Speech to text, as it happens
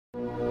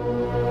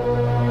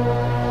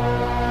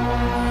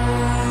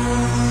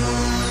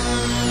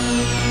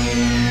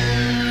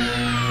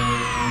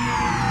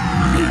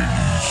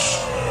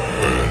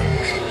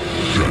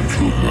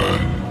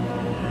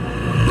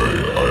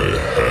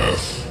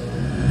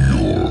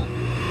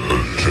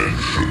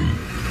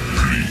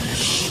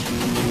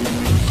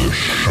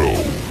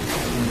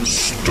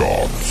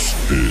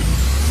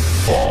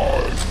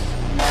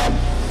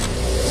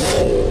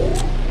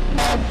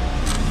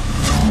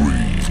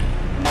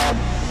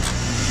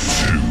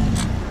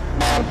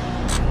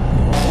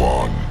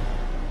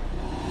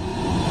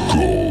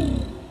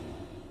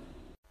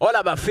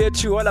Hola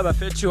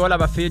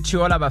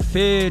bafethu,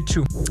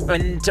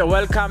 and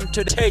welcome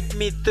to Take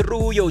Me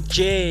Through Your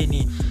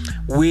Journey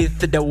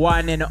with the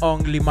one and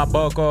only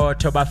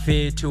MABOKOTHO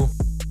bafethu.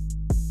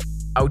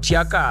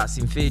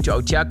 Autiakasi mfethu,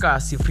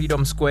 Autiakasi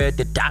Freedom Square,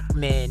 the dark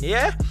man,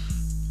 yeah?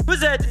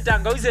 Who's it?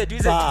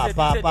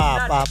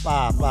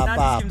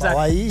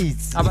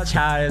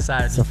 Abachaya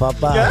sasa.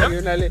 Safapa.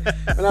 Unale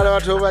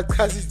watu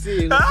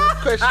wabakazi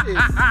question.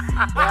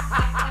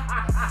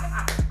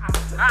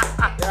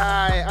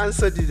 Yeah, I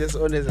answered it as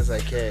honest as I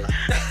can.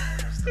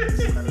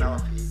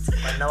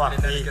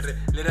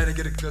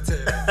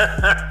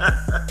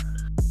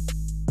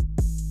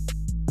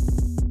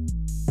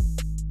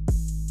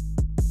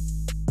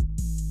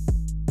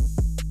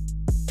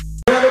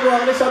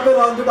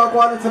 round to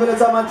Kakwan and Civic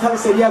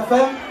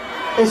FM.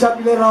 A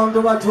sharply round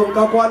to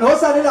Kakwan.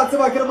 Hosani that's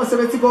about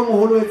Kiramosevetico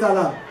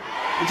Huluetala.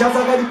 Just a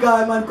good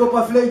guy, man,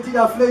 copa flate,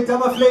 a flate.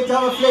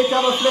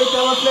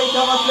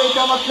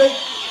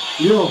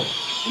 Yo,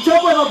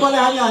 Chapa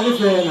Palahana,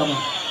 Lifena.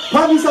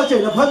 Pamisache.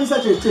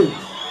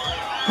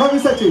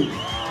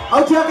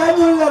 Out here,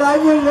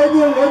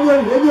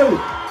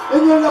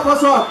 Annual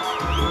Napaso,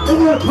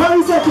 Annual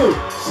Pamisache,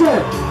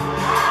 share.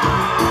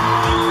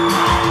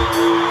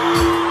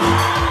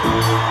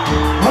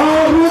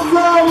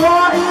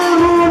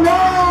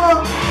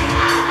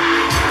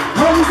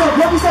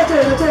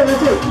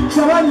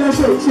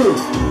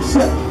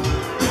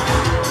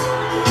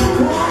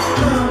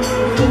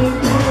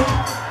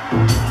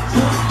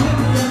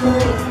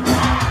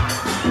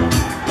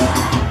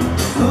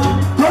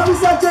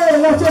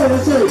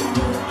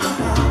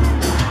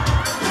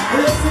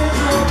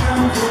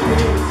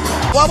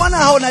 Wabana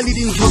ha ona le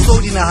dintho tso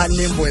di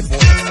nahaneng boebo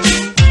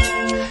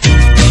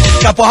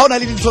kapo ha ona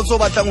le dintho tso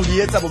batlang ho di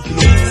etsa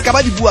bophelong ka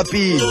ba di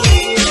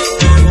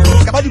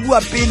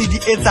bua pele di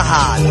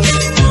etsahala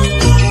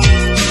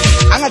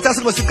angata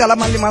se bo se kala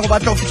mang le mang o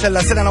batla ho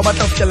fihlella sena o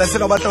batla ho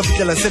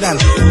fihlella sena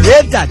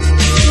that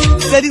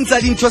se dintsa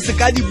dintho se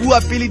ka di bua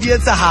pele di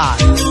etsahala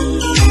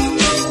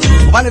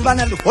hona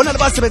le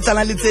ba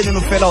sebetsana le tsene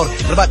no fela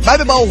hore ba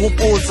be ba o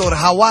hopotsa hore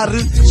ha wa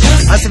re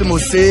a se le mo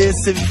se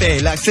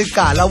fela se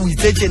kala o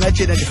itse tjena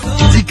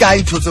di ka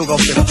intho tseo ka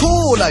ofela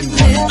thola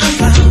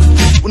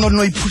o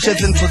no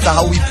ipushetse ntho tsa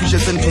hao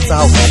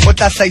o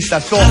tla hlaisa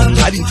hloho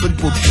ha dintho di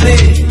pope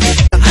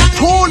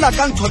thola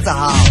ka ntho tsa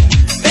hao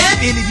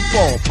pele di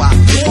popa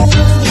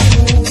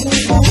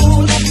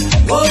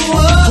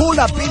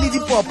thola pele di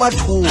popa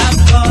thola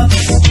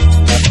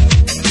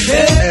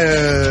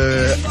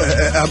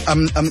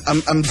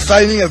I'm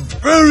signing a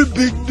very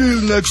big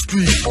deal next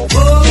week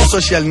on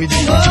social media.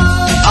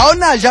 I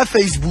wanna ja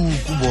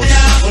Facebook, boss.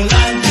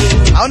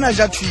 I wanna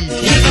ja Twitter.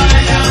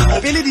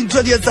 Pele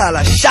dintho di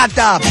etsala, shut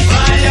up.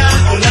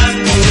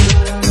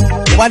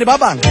 Bane ba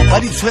bang ba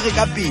di tshwere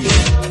ka pele.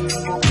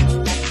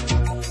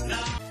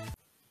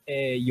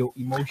 Your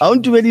emotion. I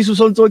want to be so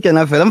so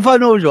kena fela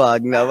mfana o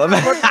jwang na ba.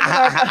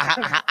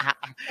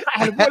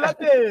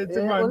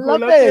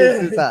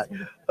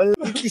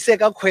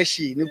 Kiseka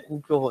question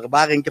ikutlo hore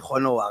ba reng ke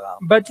kgone wa ga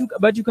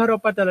ba2cada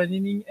patala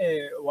nini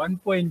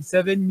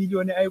 1.7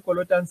 million ay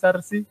kolotang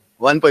SARS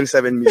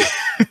 1.7 million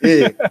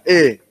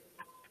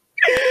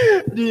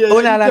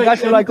ona la ka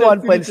hlola ke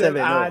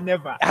 1.7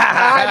 never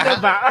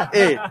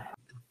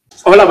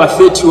Hola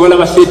bafethu.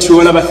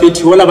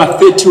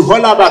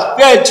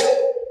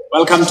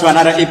 Welcome to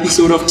another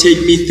episode of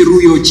Take Me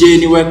Through Your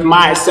Journey with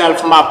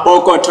myself,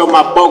 MABOKOTHO.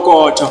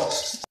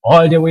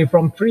 All the way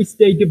from Free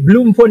State,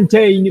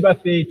 Bloemfontein,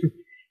 bafethu.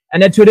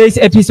 And at today's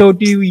episode,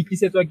 we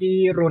tlisetsa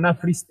ke rona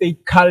Free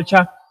State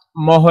culture,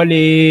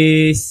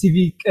 mohole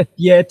Civic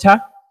Theatre,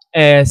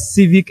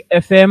 Civic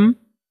FM,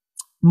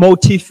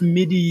 Motif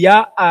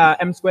Media,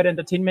 M2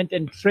 Entertainment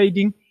and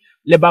Trading,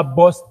 Leba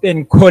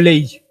Boston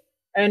College.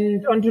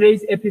 And on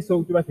today's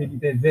episode, bafethu,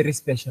 a very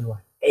special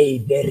one.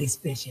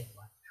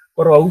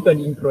 For an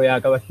intro ya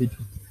ka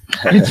bafethu.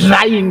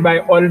 Trying by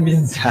all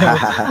means.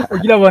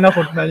 Okila bona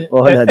go tla.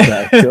 All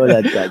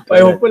that. I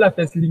hope la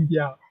first link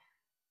ya.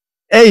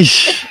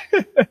 Eish.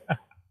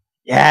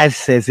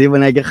 Yes,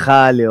 even I get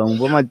khale on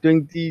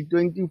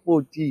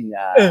 2014.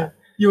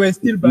 You were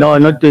still back. No,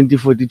 not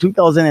 2014,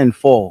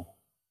 2004.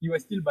 You were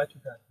still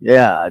Ba2cada.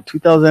 Yeah,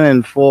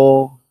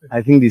 2004,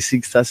 I think the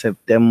 6th of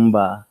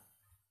September.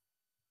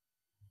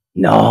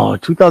 No,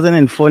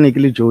 2004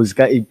 Nyakallo Jozi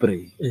ka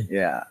April.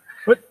 Yeah.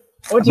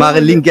 Mara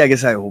link ya ke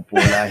sa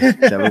hopola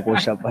tla go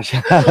shapa.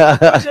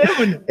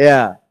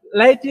 Yeah.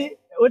 Light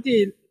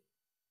oti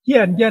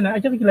kiana a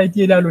ke light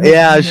ela lo.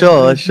 Yeah,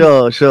 sure.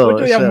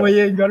 Oto ya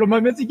moyeng lo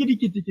mametse ke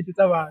dikiti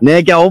tsa bana.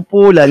 Ne ke a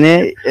hopola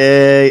ne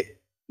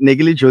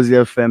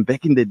Nyakallo FM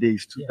back in the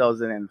days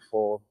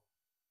 2004.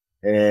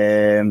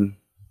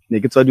 Ne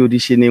ke tswa di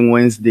auditioning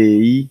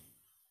Wednesday.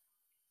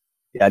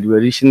 Yeah, the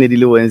audition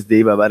really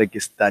Wednesday ba re ke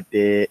start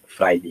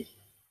Friday.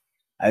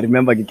 I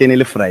remember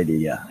Kikenele Friday,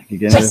 yeah.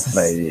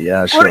 Friday,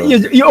 yeah, sure.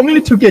 You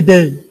only took a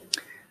day.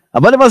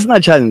 But there was no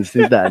chance,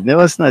 is that? There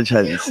was no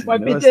chance.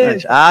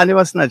 Never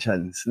was no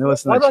chance.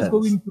 What was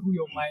going through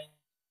your mind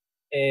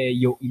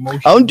your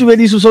emotions. I want to be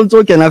this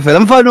so can I feel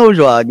I'm fine no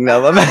joke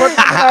now.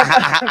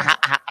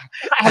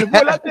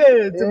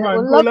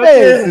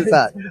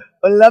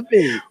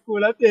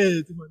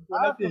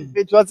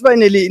 It was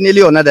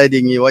nearly on that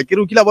thing. I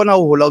can't kill one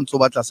whole lot so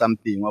batla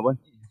something.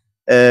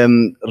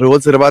 Re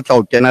hotse re batla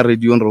ho kena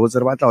radio re hotse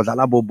re batla ho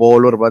dlala bo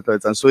bolo re batla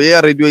etsang so yeah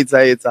radio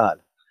etsala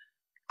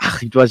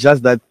it was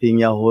just that thing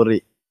ya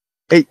hore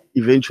hey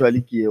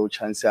eventually ke o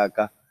chance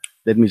yaka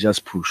let me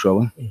just push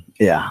over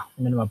yeah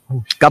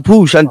ka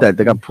push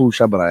ntate ka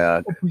push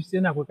braya o push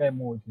tsena go kae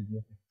mo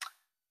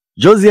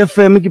Jozi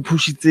FM ke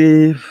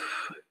pushitse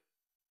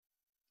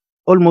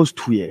almost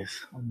 2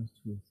 years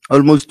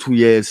almost 2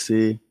 years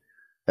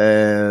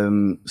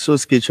so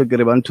sketch ke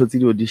re ba ntotse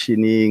di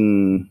auditioning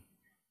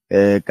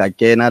ka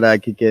kena da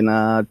ke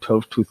kena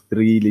 12 to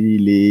 3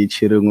 le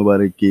tshireng ba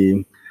re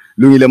ke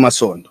lungile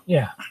masondo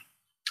yeah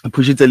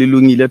pushitse le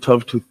lungile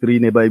 12 to 3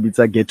 ne ba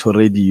ibitsa Ghetto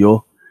Radio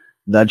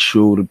that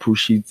show re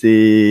pushitse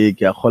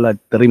ke a gola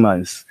 3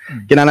 months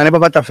ke nana ne ba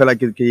batla fela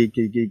ke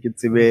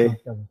tsebe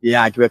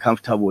yeah ke be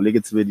comfortable ke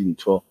tsebe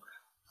dintho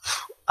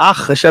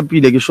ge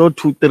shapile ke show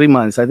 2-3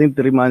 months I think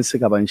 3 months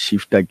ka ban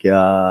shifta ke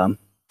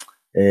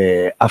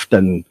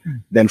afternoon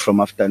then from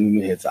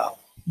afternoon heads out.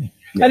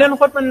 And then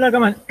what man like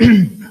man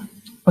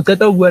o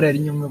tata o bua re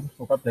nyong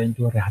go ka plan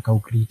to re ha ka o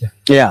create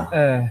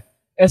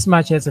as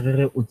much as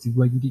re o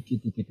tsiwa ke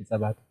dikete tsa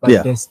batho but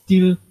there's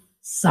still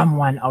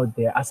someone out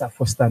there as a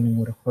fosterning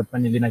gore what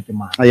man le na ke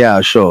mang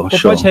sure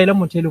go tshela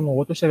mothelo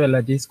go to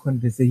shebela this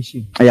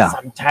conversation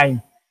sometime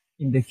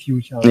in the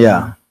future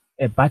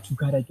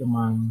ba2cada ke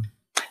mang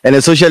and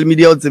the social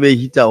media o tsebe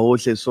hita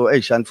hohle so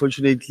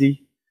unfortunately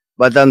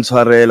but then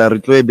tshwarela re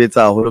tlo e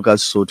betsa holo ka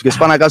Sesotho ke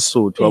spana ka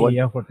Sesotho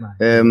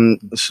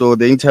so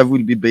the interview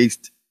will be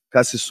based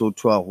ka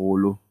Sesotho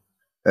haholo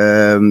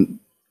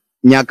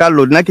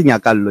Nyakallo nna ke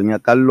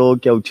Nyakallo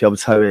ke a uthia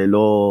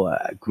Botshabelo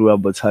I grew up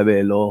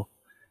Botshabelo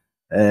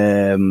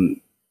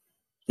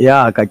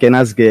ka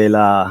kena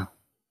sgela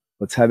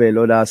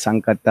Botshabelo da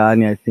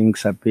Sankatane I think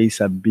sa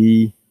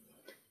B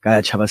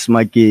ka chaba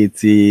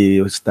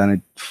smaketse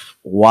standard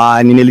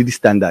 1 in the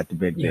standard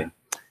back then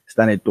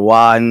standard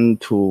 1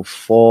 to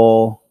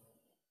 4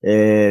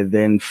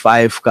 then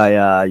 5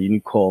 kaya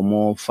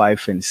unicorn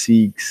 5 and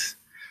 6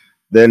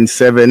 then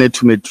 7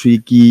 to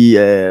matriki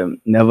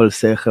Nevel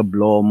Sege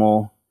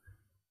Blomo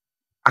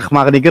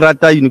maar ke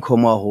rata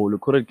unicorn haholo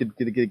kore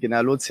ke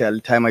na lo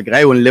tshela time I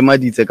gry on le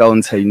maditse ka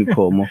ontsha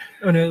unicorn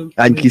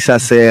ankisa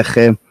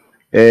Sege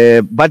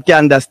but ke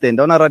understand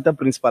ona rata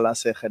principal a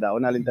Sege da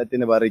ona le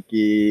ntatene ba re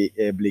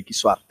ke Blakey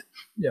Swart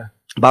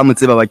ba mo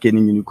tseba ba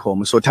kening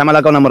unicorn so time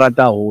la ka ona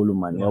morata haholo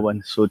man wa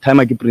bona so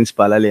time ke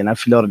principal le na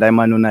feel or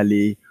diamond ona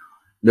le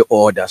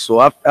order so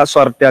a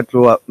Swart a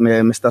tloa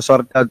Mr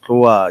Swart a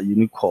tloa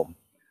unicorn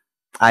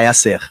aya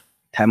Sege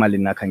time le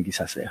nna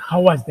khangisa Sege.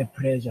 How was the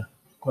pressure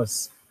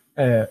because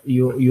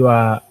you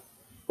are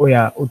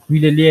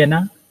utlwile le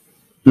ena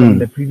from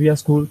the previous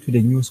school to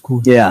the new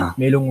school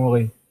me leng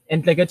gore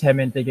entle ke time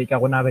entle ke ka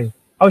gona re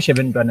how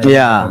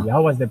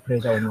was the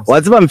pressure on you?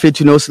 What's about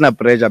mfethu no sina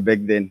pressure back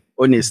then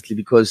honestly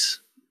because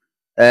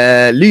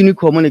le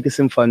unicorn ne ke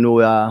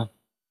semfano ya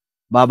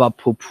baba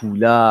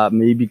popular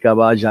maybe ka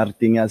ba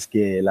jarting ya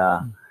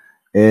skela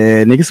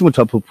ne ke se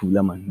motho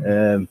popular man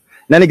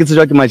nna ne ke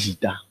tsejwa ke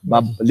majita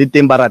ba le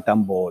teng ba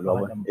ratang bolo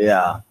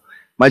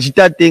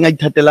majita teng a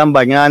ithatelang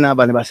banyana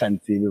ba ne ba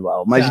santsebe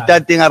bao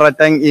majita teng a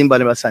ratang eng ba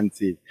ne ba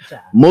santsebe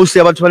most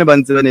ya batho ba ne ba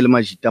ntse ba ne le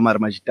majita mara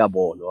majita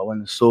bolo wa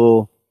bona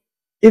so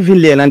even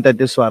le ena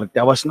ntate Swart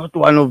I was not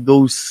one of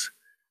those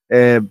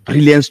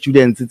brilliant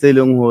students tse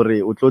leng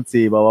hore o tlo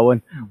tseba wa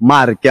bona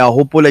mara ke a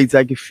hopola itse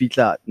ke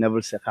fitla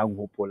Nevel Sege ga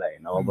hopola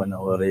ena wa bona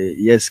hore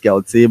yes ke a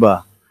o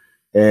tseba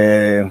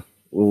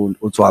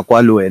o tswa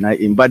kwa le wena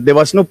but there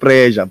was no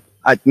pressure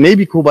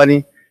maybe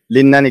khobane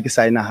le nna ne ke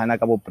sa ina hana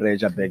ka bo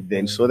pressure back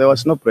then so there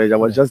was no pressure I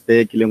was just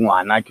there ke le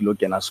ngwana ke lo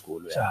kena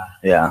school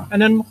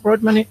and then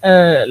Rodman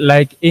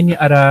like any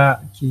other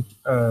kid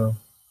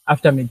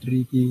after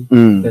matric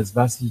there's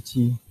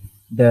varsity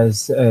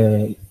there's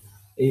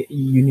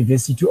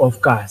University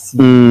of Kasi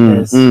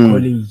there's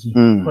college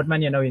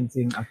Rodman you know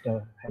anything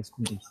after high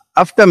school days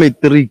after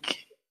matric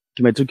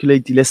ke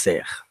matriculate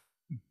Sege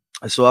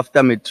so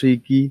after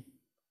matric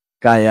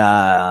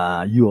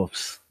kaya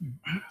UOFS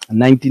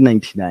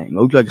 1999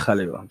 o utlwa ke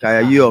khalelwa kaya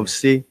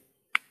UOFS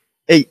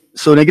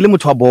so ne ke le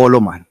motho wa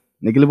bolo man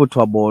ne ke le motho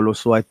wa bolo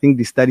so I think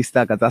the study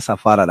staka tsa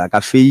safara da ka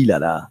faila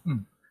da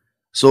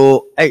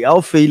so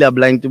I'll fail a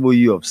blind to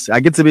UOFS I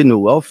get to be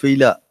no I'll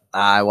fail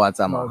wa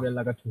tsama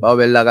ba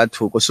bella ka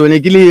thoko so ne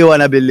ke le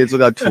yona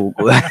belletso ka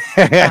thoko ba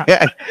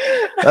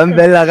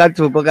bella ka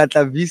thoko ka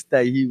tla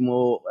vista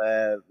himo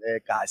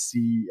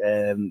Kasi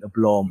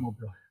Blom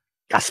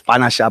ka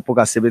spana shapo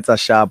ka sebetsa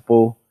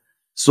shapo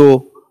so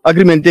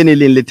agreement ene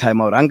le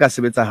time out anka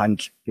sebetsa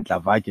hantle ke tla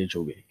va ke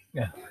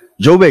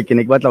Joburg ke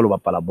ne ke batla lo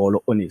bapala bolo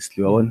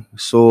honestly wa bona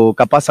so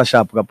ka pasa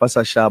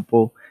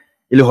shapo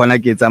ile hona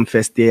ke etsa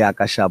first year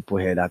ka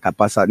shapo hela ka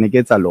pasa ne ke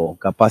etsa lo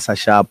ka pasa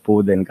shapo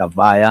then ka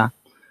vaya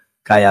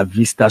ka ya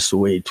Vista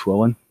Soweto wa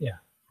bona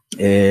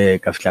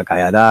ka fihla ka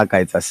ya da ka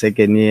etsa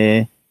second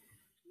year,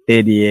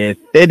 third year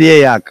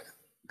ya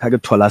ka ke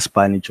thola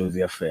Spani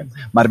Jozi FM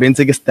mara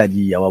bentse ke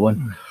study ya wa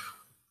bona.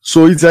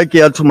 So it's like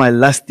to my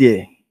last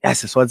year,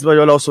 yes, so it's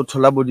very also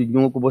thola bo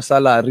dinyo ko bo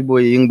salary bo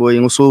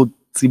eng so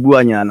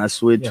tsibuanyana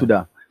so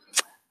etuda.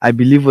 I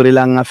believe re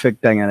lang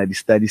affecta nyana di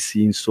study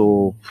scene,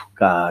 so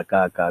ka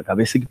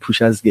basic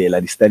pushers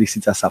gela di study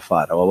scene tsa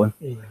safara wa bona.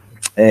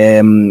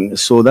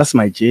 So that's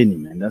my journey,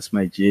 man. That's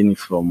my journey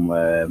from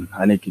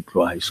Haneki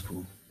Pro High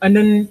School. And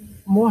then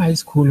more high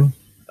school,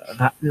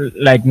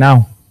 like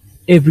now,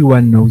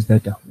 everyone knows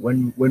that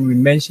when we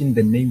mention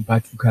the name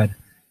Ba2cada,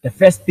 the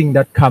first thing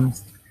that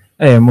comes,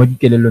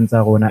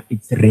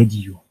 it's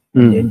radio,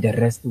 and then the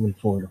rest will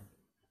follow.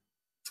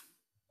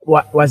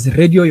 Was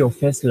radio your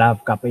first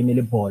love?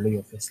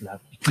 Your first love?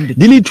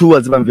 Dili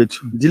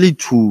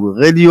two.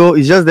 Radio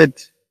is just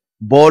that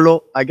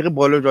bolo. I agree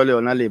bolo jole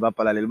ona le ba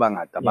pala le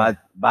bangata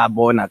ba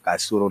bona ka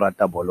suro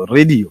rata bolo.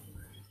 Radio.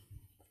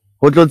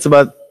 Ho tlotse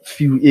ba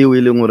few e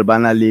we le ngore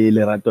bana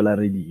le rato la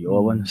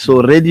radio.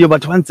 So radio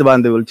but once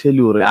they will tell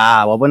you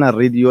wa bona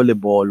radio le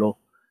bolo.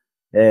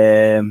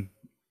 Le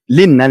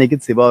nna ne ke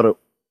tseba hore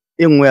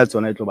e nngwe ya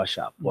tsona e tlo ba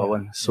sharp wa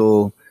bona.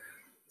 So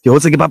ke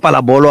hotse ke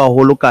papala bolo a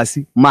holo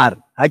kasi mar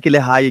ha ke le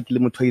hae ke le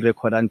motho I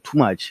recordang too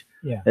much.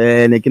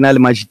 Ne ke na le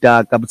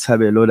majita ka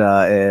Botshabelo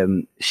da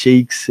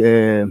shakes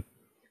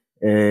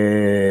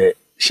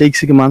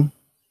ke mang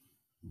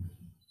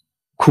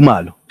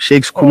Khumalo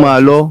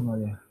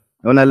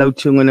ona la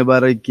uthengwe ne ba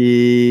re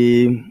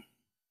ke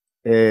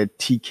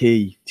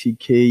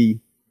TK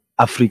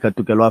Africa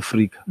Tokelo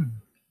Africa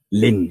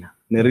lenna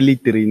ne really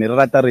three ne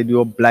rata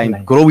radio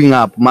blind growing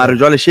up mar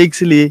jwale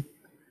shakes le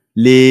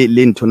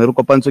ntho ne re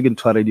kopantswe ke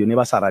ntho radio ne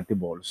ba sa rate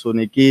bolo, so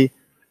ne ke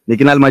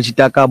na le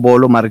majita ka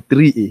bolo mar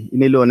 3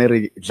 ine le one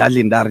re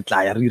dlalinda re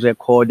tla ya re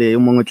record e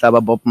mongwe tla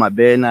ba Bob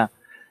Mabena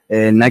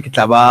nna ke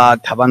tla ba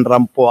Thabang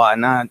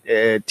Rampoana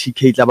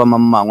TK tla ba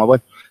Mammangwa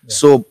bona.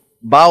 So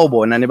bao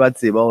bona ne ba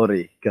tseba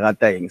hore ke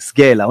rata eng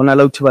skela hona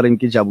la uthi ba reng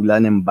ke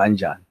Jabulane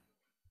Mbanjani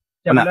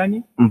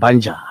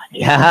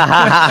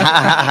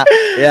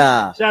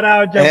yeah shout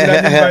out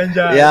Jabulane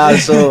Mbanjani yeah.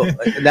 So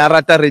la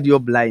rata radio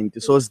blind,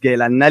 so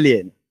skela nna le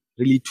ene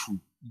really true.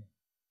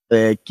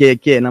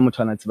 Ke na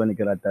motho ana tsebane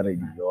ke rata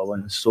radio wa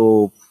bona.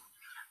 So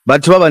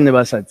batho ba bane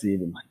ba sa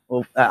tsebe man,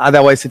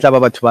 otherwise tla ba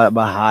batho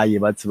ba hae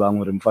ba tsebang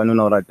hore mfano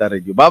na o rata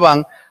radio ba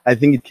bang. I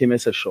think it came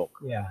as a shock.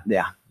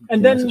 Yeah.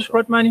 And then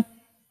Frotman,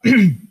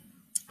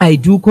 I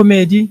do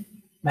comedy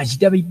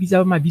majita ba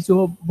ipitsa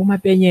mabitso bo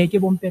mapenyeke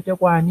bo mpete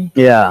kwane,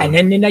 and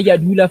then nna ya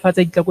dula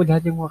fatsa ditla ko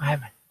thateng go ga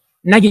man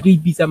nna ke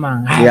ipitsa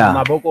mang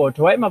Mabokotho.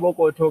 Why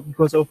Mabokotho?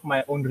 Because of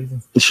my own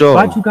reasons. Sure.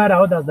 Ba2cada,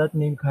 how does that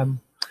name come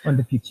on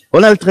the picture?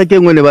 Hona le track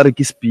engwe ne ba re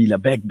ke spila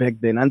back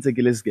then antse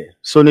ke le seke,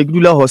 so ne ke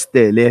dula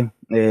hostel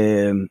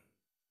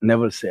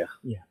Neville Sir.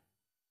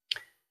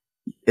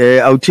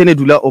 Authene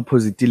dula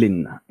opposite le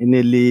nna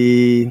ine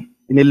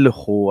le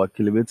goa ke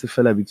lebetse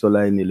fela bitso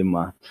la ene le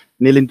ma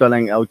ne le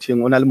ntwalang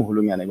outheng ona le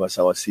moholonyana ba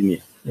sa wa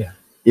senior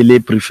ile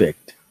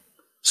prefect.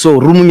 So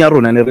room ya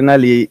rona ne rena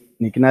le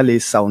ne ke na le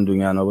sound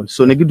nyana bona,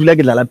 so ne ke dula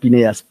ke dlala pine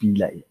ya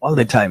spila all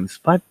the time.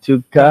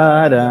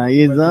 Ba2cada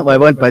is I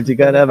want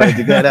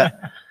Ba2cada.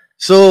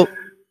 So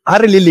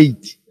are le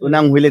late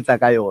ona ngweletsa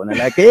ka yona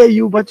like hey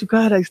you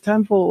Ba2cada, it's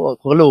time for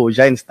hello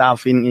giant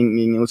staff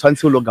in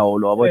tshwantse lo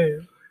gaolo wa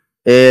bona.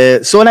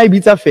 So na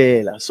ibitsa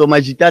fela, so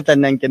majita tla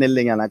nna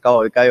nkenellenyana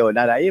ka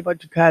yona la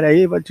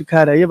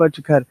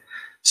Ba2cada.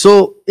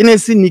 So ine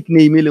se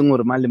nickname e leng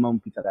hore mang le mang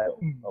mpitsa ka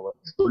yona.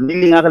 So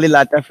neng ga le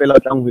lata fela o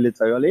tla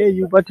ngweletsa yona hey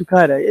you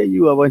Ba2cada, hey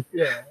you wa bona.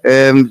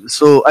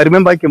 So I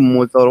remember ke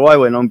mmotsa hore why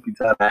wena o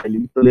mpitsa ra le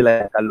bitso le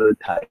la ka lo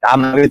thata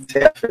ama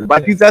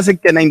but itsa se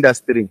kena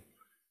industry.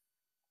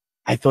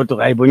 I thought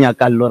I bonya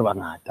ka lor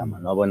bangata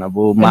man wa bona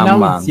bo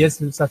mama.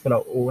 Yes, sa fela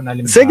o na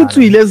le se ke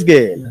tswile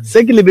sgela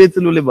se ke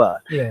lebetse lo le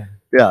bala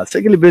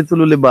se ke lebetse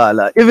lo le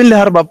bala even le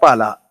har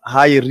bapala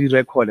ha e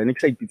re-record ne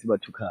ke sa ipitse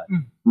Ba2cada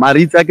mara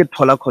itsa ke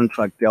thola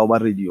contract ya ba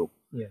radio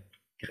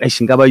ke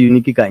shinga ba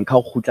unique ka nka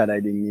go khutla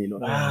dadengile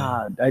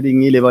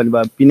dadengile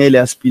ba pinele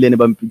ya spile ne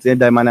ba mpitse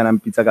diamond na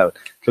mpitsa ka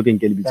tlokeng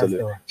ke lebitso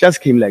le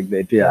just came like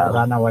that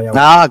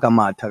ka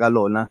matha ka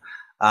lona.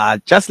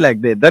 Just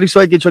like that. That is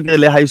why ke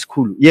chokele high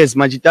school. Yes,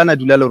 majitana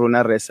dula le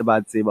rona re se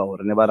ba tseba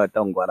hore ne ba rata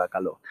ngwara ka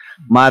lona.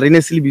 Mara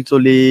ne se lebitso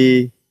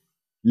le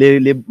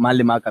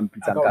malema ka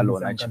mpitsa ka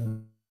lona.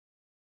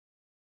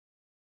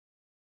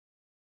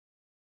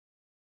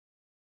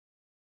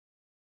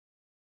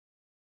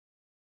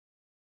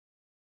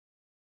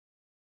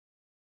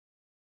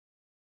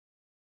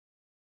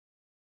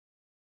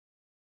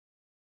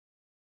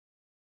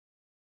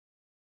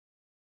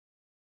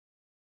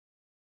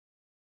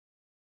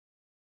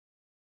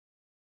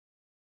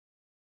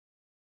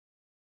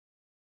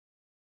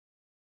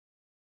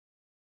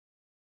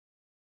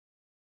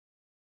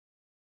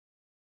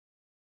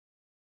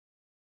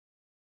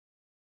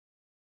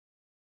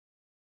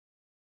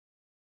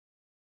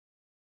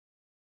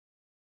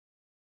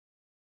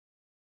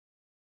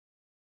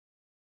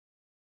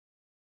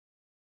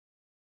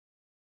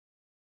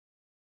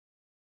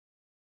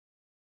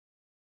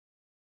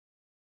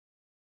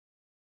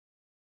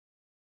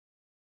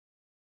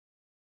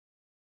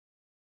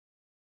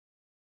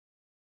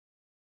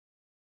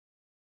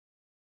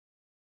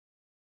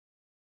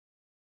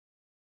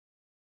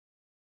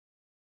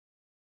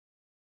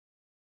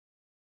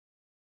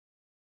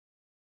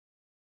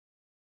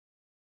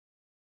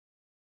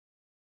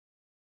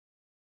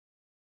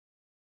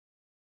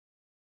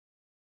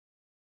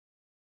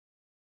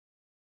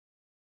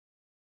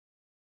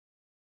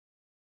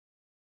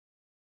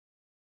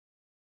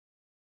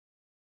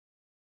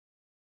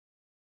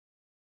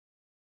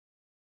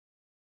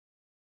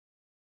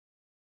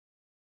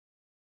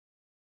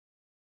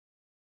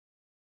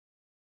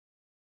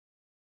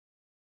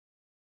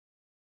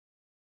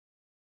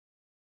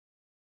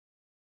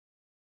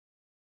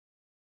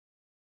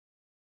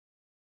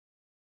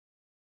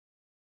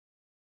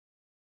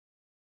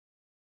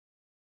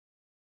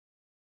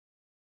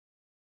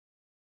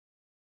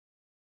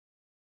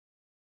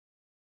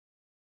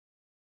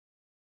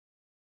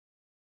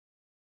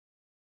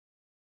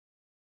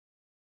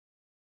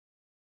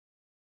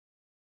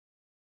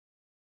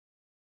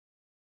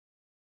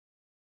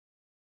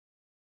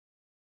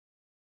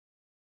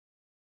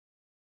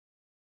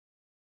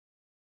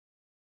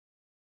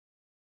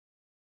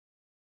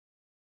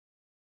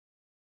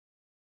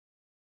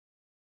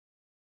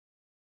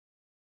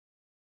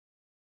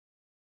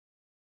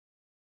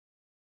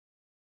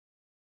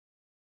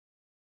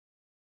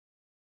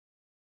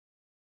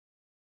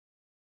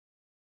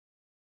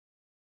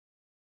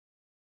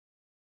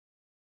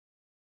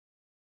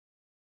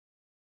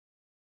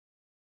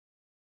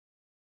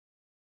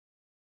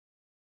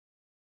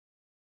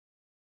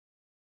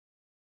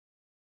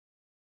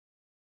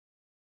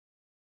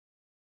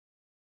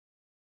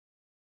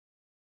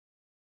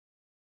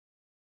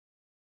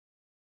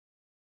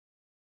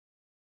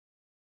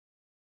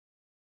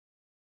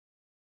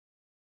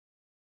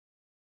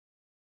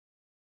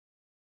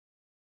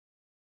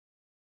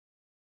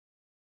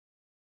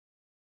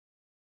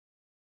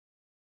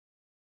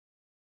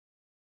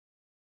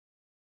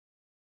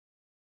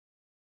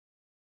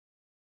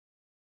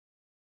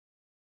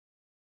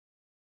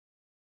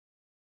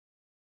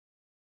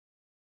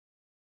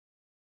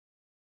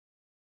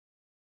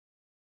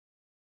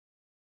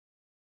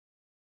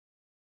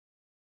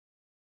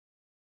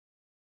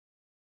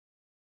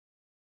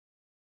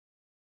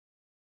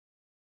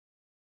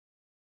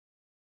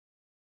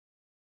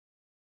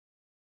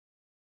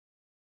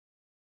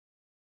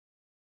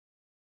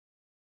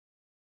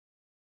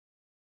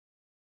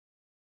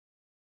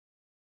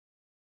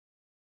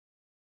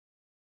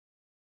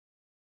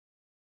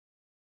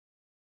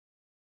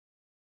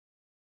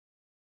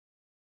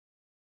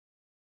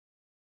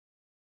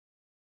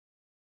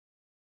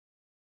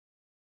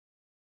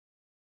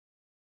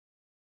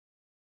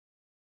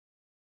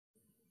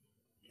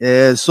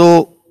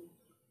 So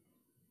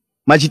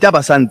Majita ba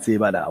santse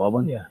ba da wa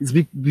bona. Yeah. It's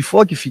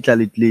before ke fitla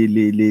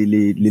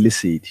le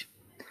Lesedi.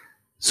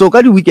 So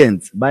ka di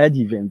weekends ba ya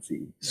di events.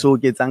 So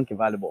ke tsang ke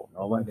va le bona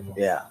wa bona.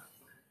 Yeah.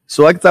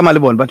 So a ke tsama le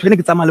bona batho ne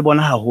ke tsama le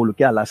bona haholo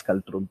ke Alaska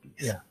le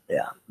Trompis.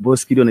 Yeah. Bo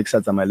skido ne ke sa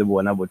tsama le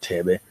bona bo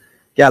Thebe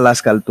ke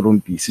Alaska le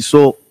Trompis.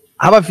 So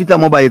ha ba fitla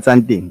mo ba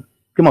etsang teng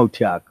ke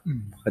mauthi aka.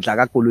 Re tla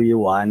ka koloi e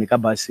one ka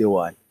bus e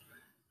one.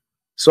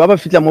 So ha ba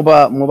fitla mo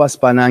ba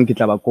spanang ke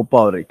tla ba kopa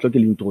hore tlo ke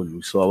le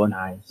introduce wa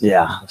bona.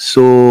 Yeah.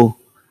 So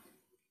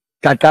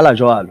ka qala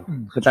jwalo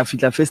re tla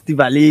fitla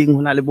festivaleng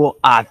hona le bo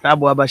ata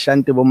bo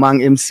abashante bo mang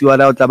MC wa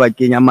da o tla ba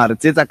kenya mare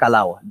tsetsa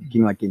kalawa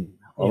dikingwa ke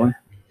nna wa bona.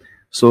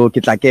 So ke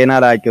tla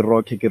kena ra ke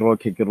rock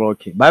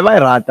ba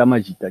rata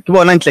Majita ke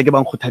bona ntle ke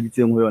bang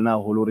kgothaditseng ho yona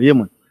holo re ye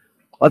mona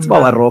wa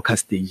tseba wa rock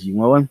stage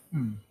wa bona.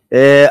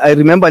 I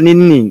remember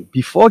nini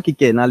before ke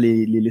kena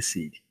le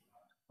Lesedi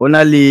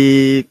hona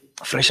le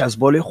freshers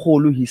ball e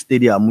kholo hi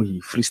stadium hi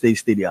Free State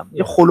Stadium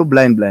e kholo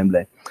blind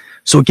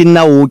so ke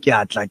nna o ke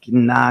atla ke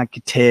nna ke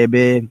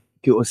Thebe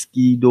ke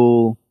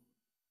Oskido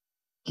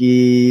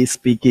ke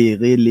Speaker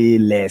le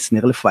Les ne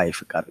re le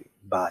 5 ka re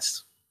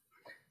bas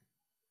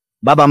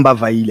ba bang ba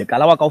vaile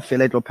kala wa ka o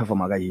fela e tlo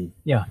performa ka yeng.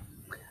 Yeah.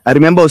 I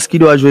remember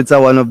Oskido a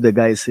jwetsa one of the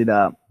guys said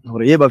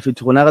hore ye ba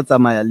fethu rona re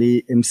tsamaya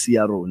le MC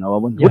ya rona wa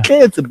bona o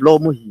tletse blow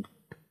mo hi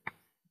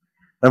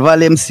re va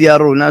le MC ya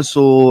rona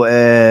so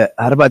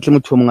ha re batle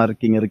motho mo ngare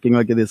re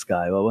kenywa ke this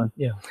guy wa bona.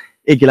 Yeah.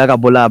 E ke la ka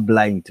bola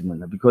blind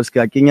mona because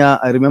ka kenya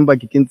I remember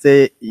ke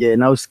kentse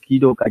yena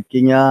Oskido ka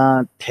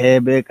kenya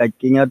Thebe ka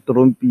kenya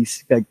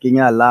Trompis ka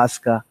kenya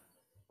Alaska.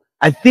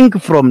 I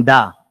think from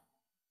there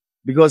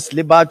because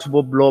le batho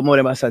bo blow mo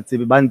le ba sa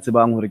tsebe ba ntse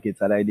bang hore ke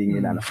tsala eding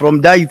ena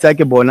from there itsa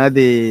ke bona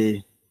the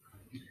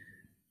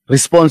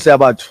response ya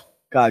batho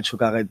ka tsho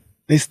ka re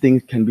this thing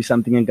can be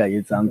something enka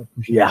etsang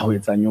ya ho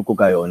etsa nyoko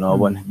ka yona wa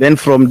bona. Then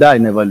from there I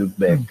never look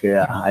back.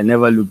 Yeah, I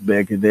never look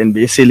back. Then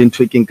be selling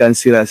tweaking can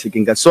serious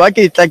king so a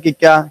ke tla ke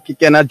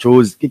kena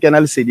Jozi ke kena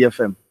Lesedi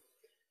FM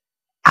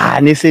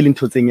ne selling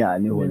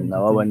thotsenyane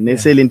hona wa bona ne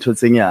selling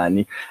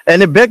thotsenyane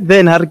and back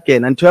then ha re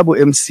kena ntho ya bo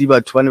MC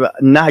batho bana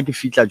nna ha ke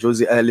fitla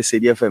Jozi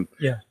Lesedi FM.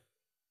 Yeah.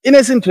 In a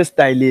interest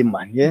style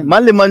man yeah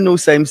man le man no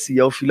sa MC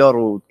ya o fila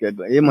road ke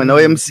mona o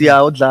MC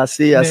ya o tla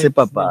se ya se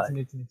papa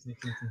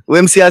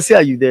o MC ya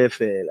se you there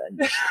fela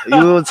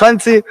you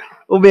tshwantse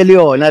o be le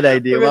yona da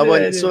idea wa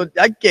bona. So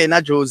a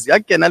kena Jozi a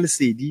kena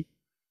Lesedi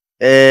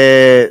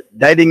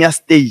ya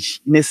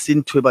stage ne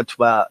sintwe batho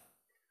ba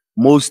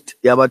most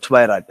ya batho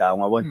ba ratang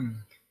wa bona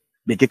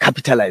be ke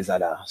capitalize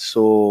da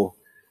so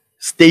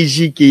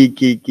stage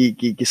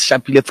ke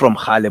sharpile from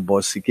Khale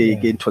boss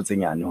ke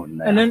ntotsenyane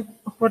hona. And then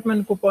what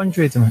man go on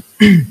to it man.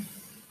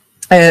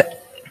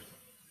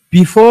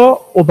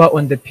 Before over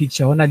on the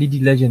picture hona le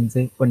di legends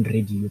on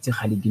radio tse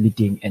khale di le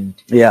teng and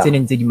tse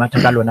neng tse di matha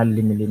ka lona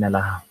le lena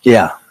la ha.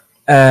 Yeah.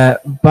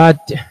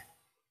 But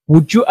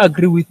would you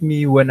agree with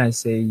me when I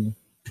say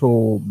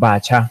to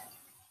Bacha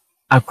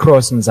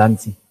across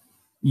Mzansi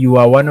you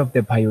are one of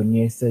the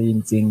pioneers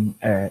in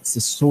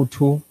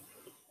Sesotho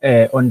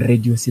on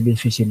radio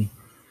civilization?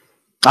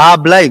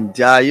 Blind.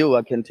 Yeah,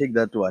 I can take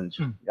that one.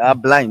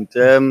 Blind.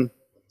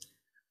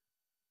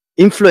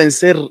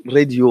 Influencer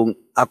radio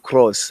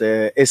across,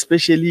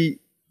 especially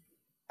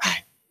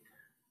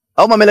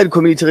our mamela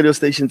community radio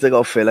stations like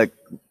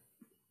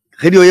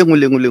radio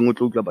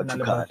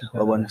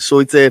Ba2cada. So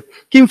it's a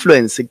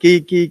influence,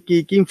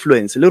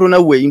 influence. Le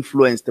rona we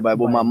influenced by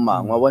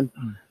Bomamang.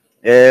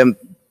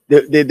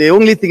 The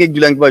only thing I do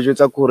like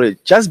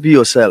just be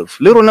yourself.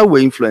 Le rona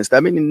we influenced. I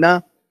mean na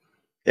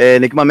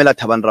ne ke mamela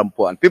Thaban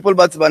Rampuan. People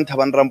ba tsebang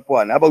Thaban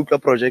Rampuan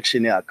about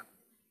projection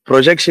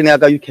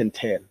yaka you can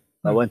tell.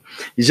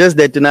 It's just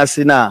that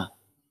nasina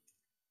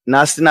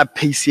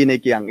pace ne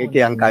ke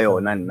yang ka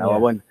yona nna wa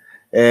bona.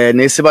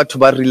 Ne se batho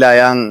ba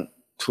relyang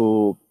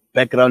to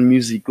background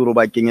music ro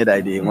ba kenya da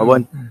idea wa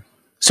bona.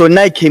 So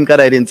now I came ka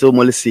idea ntse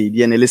mo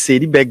Lesedi and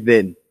Lesedi back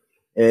then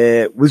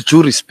with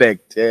due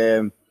respect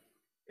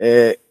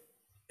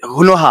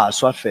hono ha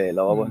swa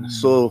fela wa bona.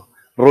 So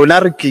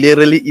rona re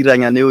clearly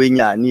iranyane o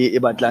nyane e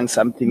batlang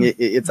something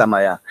e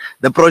tsamaya.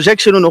 The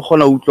projection no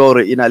khona utlwa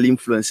hore ina le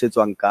influence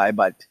etswang kae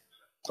but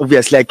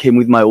obviously I came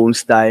with my own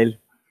style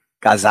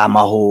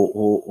kazama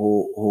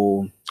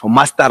ho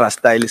master a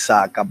style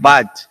saka.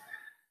 But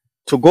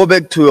to go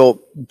back to your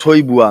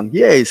toy buang,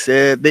 yes,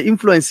 the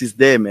influence is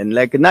there man.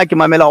 Like na ke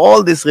mamela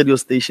all these radio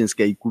stations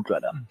ke ikutlwa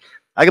da.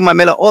 I can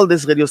mamela all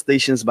these radio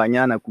stations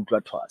banyana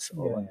kutlwa twas.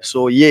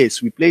 So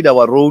yes, we played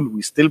our role,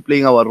 we still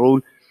playing our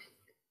role.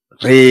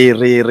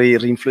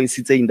 Influence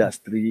the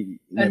industry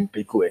in a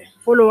big way.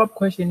 Follow-up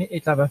question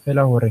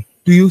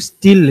do you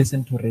still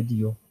listen to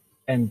radio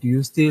and do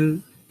you still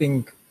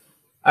think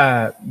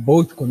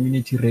both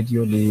community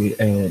radio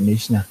and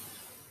national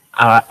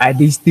are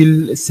they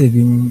still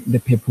serving the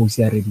purpose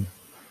of radio?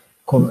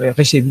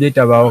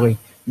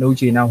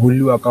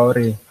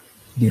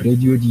 The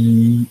radio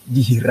di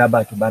hira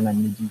batho ba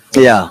nang le di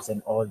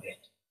and all that.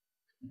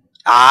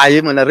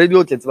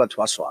 Radio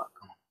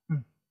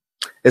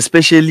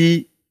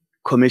especially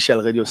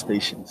commercial radio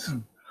stations.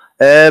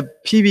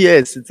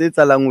 PBS it's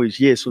a language,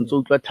 yes, on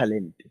so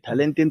talent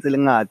in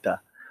ngata.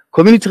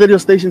 Community radio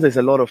stations, there's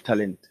a lot of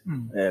talent.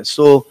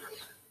 So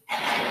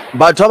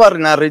but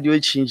our radio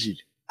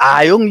changed.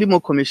 I only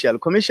more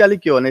commercially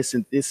ke yone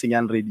sing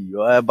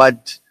radio,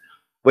 but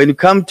when you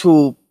come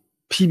to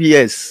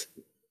PBS,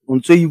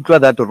 unso you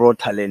got that raw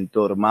talent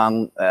or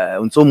mang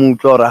unso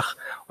mutlora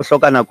o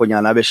hloka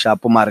nakonyana be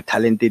sharp mara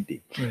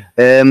talented.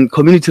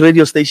 Community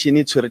radio station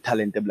it's very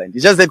talented blind.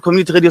 It's just that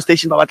community radio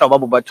station ba batla ba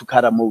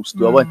Ba2cada most,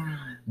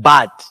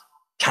 but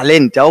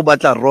talent ha o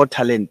batla raw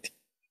talent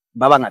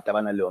ba bangata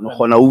bana le yona o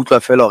gona utlwa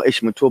fela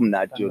gore motho o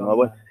mnate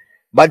yona,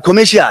 but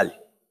commercially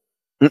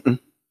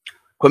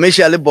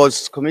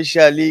boss,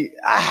 commercially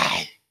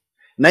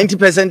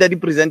 90% of the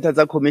presenters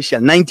are commercial.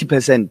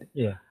 90%.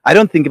 Yeah. I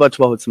don't think about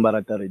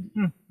Simbarat already.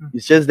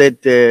 It's just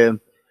that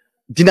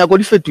it's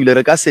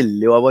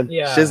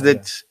just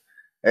that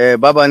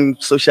Baban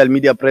social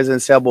media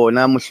presence but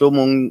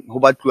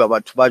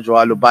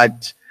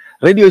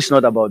radio is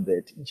not about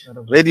that.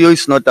 Radio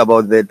is not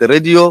about that.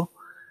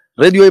 Radio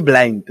is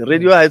blind.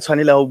 Radio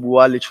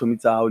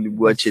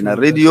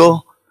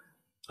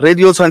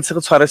is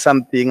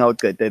something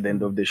out at the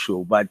end of the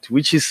show, but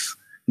which is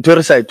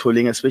very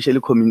tolling,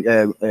 especially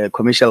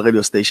commercial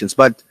radio stations.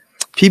 But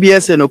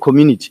PBS and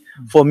community,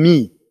 for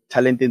me,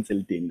 talent in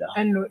Zeltinda.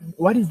 And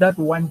what is that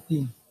one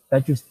thing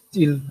that you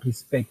still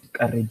respect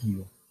a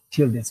radio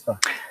till this far?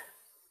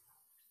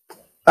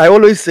 I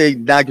always say,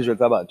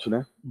 Harikala.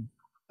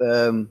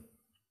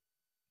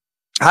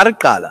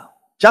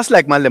 Just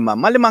like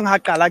Malemang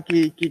Hakala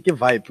ki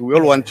vibe. We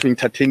all want to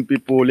entertain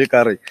people.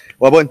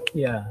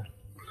 Yeah.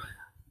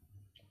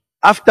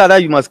 After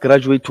that, you must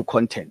graduate to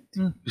content.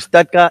 You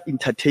start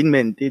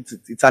entertainment.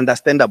 It's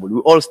understandable. We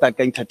all start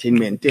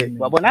entertainment. You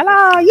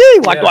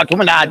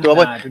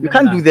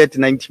can't do that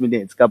in 90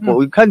 minutes.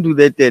 You can't do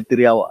that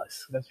 3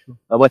 hours. That's true.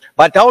 But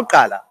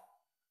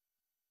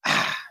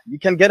you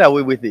can get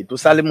away with it.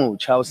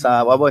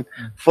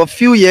 For a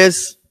few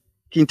years,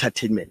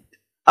 entertainment.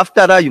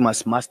 After that, you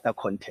must master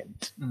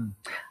content.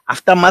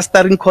 After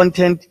mastering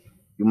content,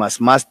 you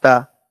must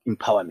master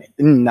empowerment.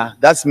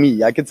 That's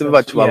me. I can say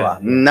about 2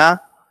 hours.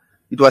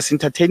 It was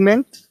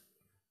entertainment.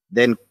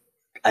 Then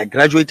I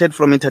graduated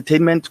from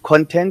entertainment,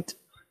 content,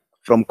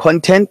 from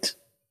content,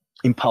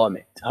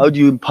 empowerment. How do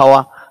you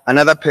empower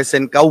another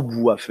person?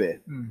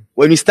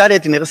 When we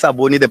started in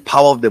the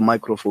power of the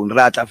microphone,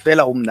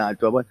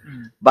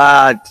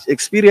 but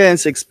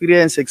experience.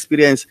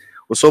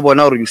 Also,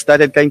 now you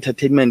started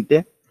entertainment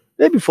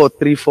maybe for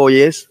 3-4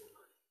 years.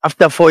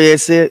 After 4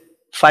 years,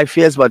 5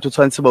 years, but to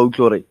transfer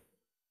glory.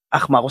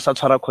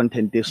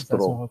 Content is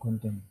strong.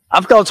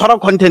 After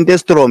content is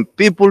strong,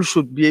 people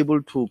should be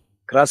able to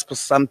grasp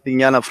something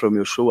from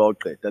your show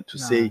out there to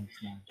say,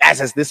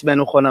 yes, this man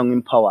who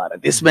empower,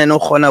 this man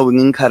who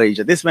encourage,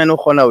 this man who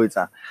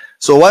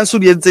so once you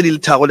get the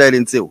little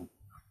in so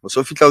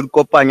if you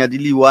copanya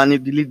dili one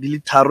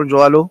dili taro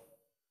joalo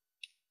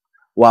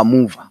wa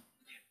move.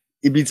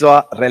 It's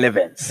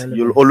relevance.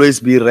 You'll always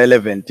be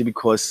relevant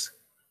because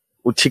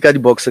utika the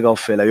box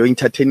your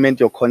entertainment,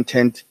 your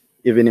content,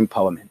 even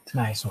empowerment.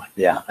 Nice one.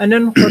 Yeah. And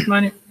then what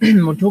man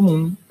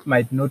Motomum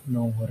might not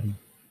know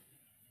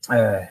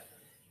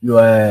you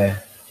are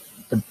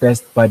the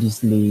best buddies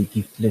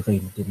gift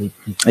leaving.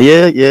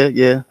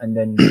 Yeah. And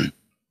then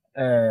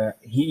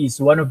he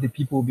is one of the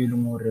people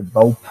belong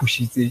about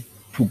pushes to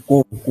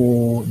go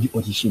the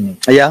auditioning.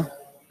 Yeah.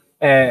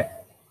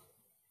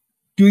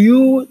 Do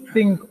you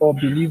think or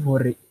believe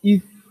or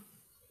if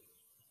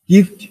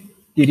gift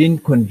didn't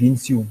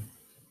convince you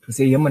to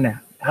say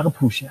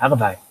push,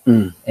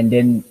 and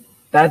then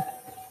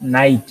that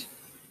night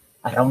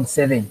around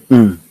 7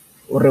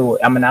 or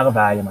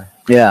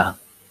yeah,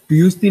 do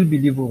you still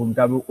believe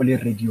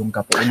radio?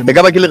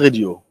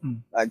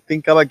 I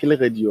think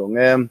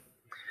radio.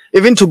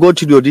 Even to go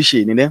to the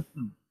audition,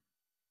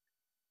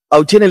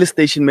 our channel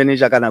station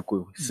manager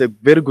Kanako is a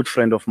very good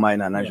friend of mine,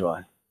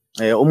 Anajoa.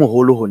 I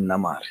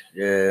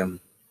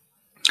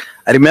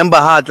remember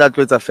her that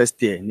was the first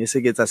year,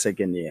 Nise gets a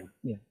second year.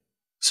 Yeah.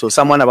 So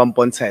someone about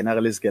Ponsa na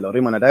release gelo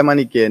Rimana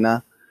Diamond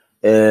Kena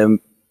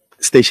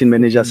station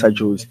manager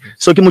Jozi.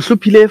 So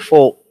Kimushupile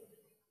for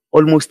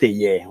almost a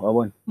year.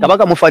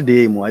 Kabaka Mofa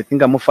demo. I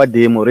think I'm Mofa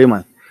demo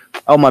Reman.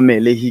 Our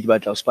mamele he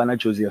but Spana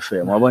Jozi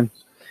FM.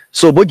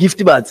 So bo gift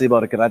about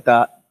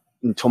Karata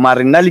in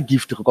Tomarinali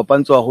gift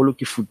Kopanso a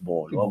holoki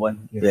football.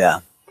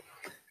 Yeah.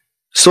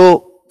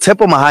 So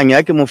Tepo Mahanga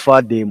I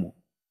Mofa demo.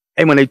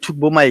 And when I took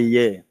my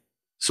year.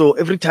 So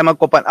every time I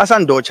copan,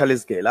 asan do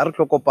Charles Gale, I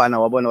copana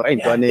wabon or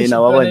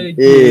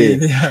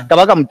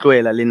Tabaka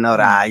Mtuela Lina,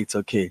 right? It's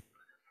okay.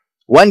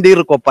 One day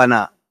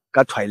Copana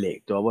got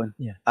twilight to one.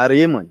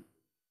 Ariemon.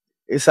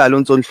 It's a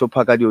long son for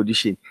Pacadi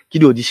audition.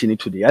 Kid audition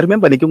today. I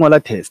remember making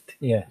one test.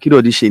 Yeah. Kid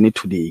audition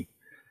today.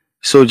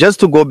 So just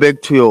to go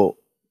back to your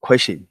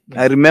question,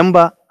 I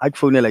remember I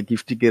phoned like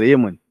gift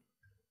Raymond.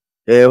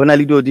 When I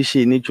did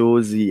audition,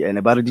 Jozi and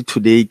about it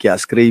today,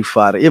 Kias Grey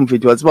Far.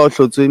 It was about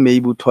so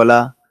maybe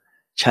Tola.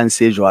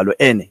 Chance joalo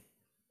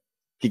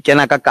ki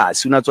kena ka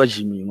kasi una tswa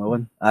gyming wa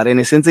bona a re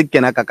ne sentse ke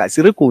kena ka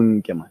kasi re ko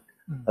nke man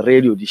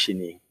radio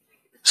auditioning.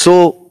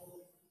 So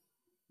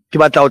ke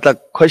batla o tla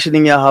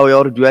questioning ya how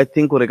or do I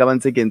think gore ka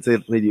bantse ke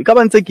ntse radio ka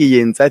bantse ke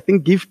yentse. I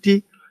think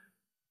Gifty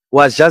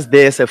was just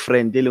there as a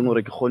friend dealing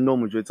gore ke khonno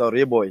mo jwetsa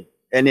gore boy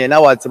and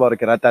yena wa tseba gore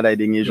ke rata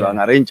riding e jwang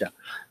arranger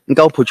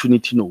nka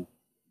opportunity no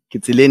ke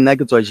tsile nna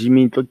ke tswa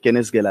Jimmy tlo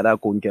kene segela ra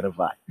go nkere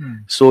vai.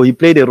 So he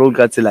played a role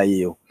ka tsela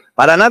eo.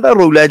 But another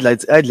role I'd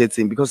let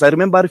him because I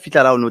remember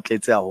fitla ra o no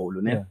tletse a holo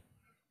ne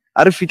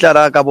a re fitla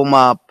ra ka bo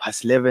ma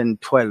past 11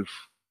 12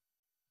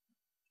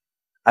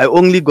 I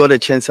only got a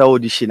chance to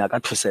audition at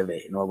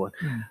 27.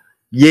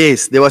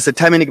 Yes, there was a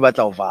time in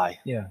Batavai.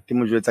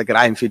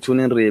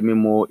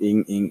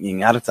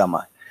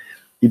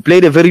 He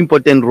played a very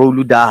important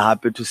role.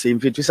 Happy to say, in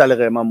fact,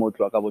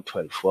 about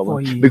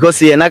 12. Because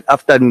he had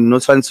afternoon,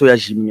 not so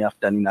Jimmy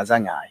afternoon as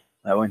I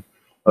went.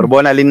 Or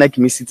born a lina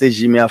Kimisite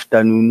Jimmy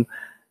afternoon,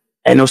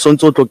 and also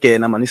okay,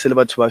 and I'm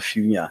about to a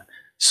few years.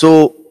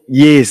 So,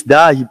 yes,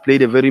 that he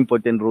played a very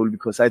important role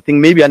because I think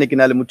maybe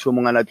Anakinale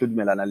Mutumana told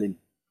Melanalin.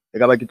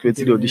 The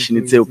audition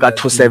it's a cut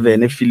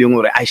 7 feeling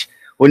or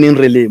on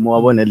relay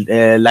more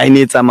line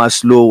it's a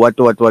slow what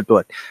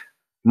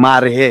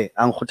mare he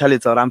ang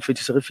khothaletsa ra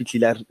mfetisa re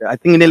fitlile I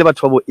think ne le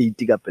batho ba bo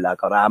 80 ka pela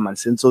ka ra man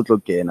sense o tlo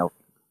kena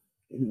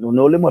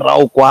no le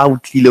morao kwa o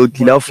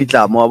tlile o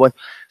fitla mo.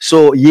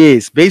 So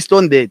yes, based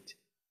on that,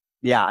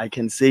 yeah, I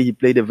can say he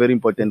played a very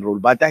important role,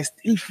 but I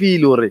still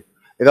feel ore e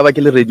ka ba ke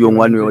le radio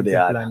one way or the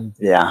other.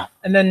 Yeah.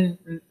 And then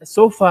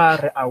so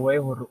far away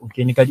or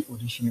okay ka di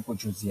audition ko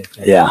Jozi.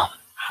 Yeah.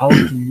 How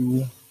do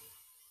you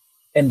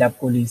end up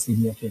calling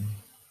Civic FM?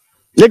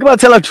 Like ba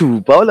tell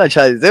two, Paula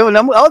Chai.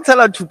 I'll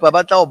tell two, but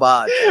I'll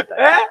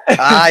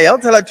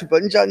tell two.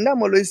 Nja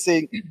I'm always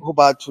saying go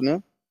back to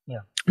no.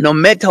 Yeah. No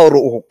matter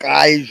how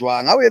guy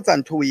jwang, how it's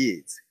and 2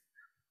 years.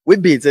 We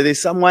beat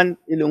there's someone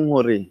elong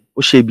hore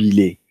o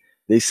shebile.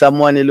 There's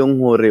someone elong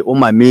hore o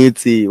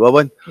mametse, wa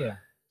bona? Yeah.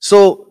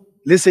 So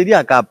Lesedi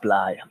a ka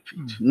apply.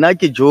 Nna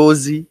ke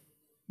Jozi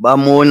ba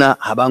mona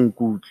ha ba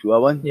nkutlu, wa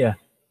bona? Yeah.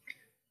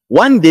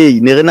 One day,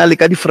 nerenale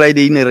ka di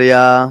Friday ne re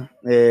ya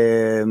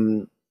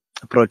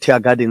Protea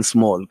Garden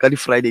Small. Ka di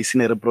Friday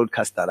sine re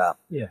broadcaster ra.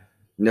 Yeah.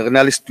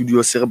 Nerenale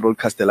studio se re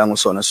broadcaster la ngo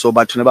sona. So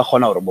batho ne ba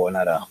khona hore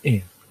bona ra.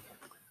 Yeah.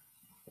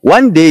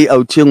 One day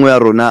out tengwe ya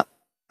rona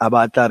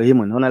abatla re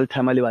himon hona le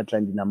time le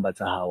batlang di number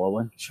tsa hawa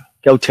bona.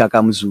 Ke a uthya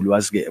ka Mzulu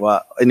wasike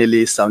wa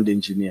enele sound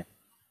engineer.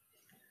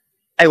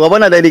 Ai wa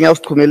bona dialing a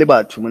usikhomele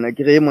batho mona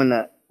ke re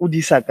mona o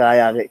disa ka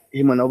ya re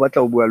himona o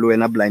batla o bua le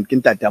wena blind ke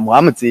ntate mo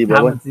ha motsebe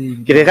wa bona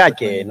ke re ga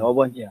kena wa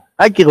bona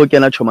ha ke re o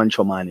kena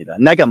chomane la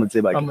nna ka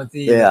motseba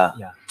ke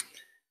yeah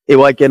e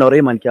wa kena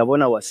re man ke a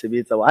bona wa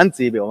sebetsa wa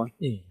ntsebe wa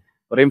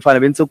re mfana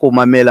bentse ko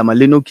mamela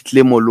maleno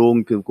kitle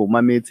molong ke ko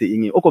mametse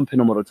eng o komphe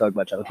nomoro tsa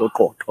batla re tlo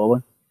qoqa wa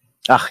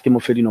bona ke mo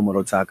fe di nomoro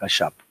tsa ka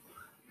sharp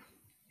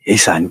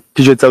esan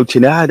ke jwetsa o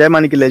thina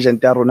diamond ke legend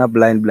ya rona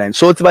blind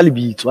so tseba le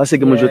bitso a se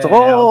ke mo jwetsa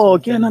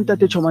ke ena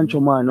ntate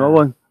chomane wa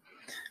bona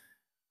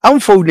I'm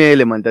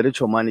phonele man tare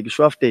chomane ke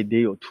show after a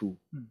day or two.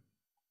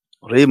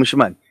 Re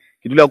moshimane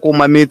ke dula ko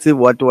mametse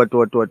what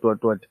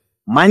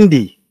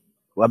Monday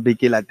wa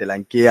beke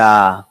latelang ke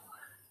ya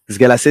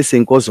zigela se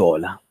senko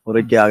zola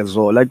hore ke ya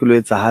zola ke lo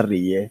etsa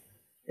hariye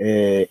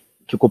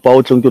ke kopa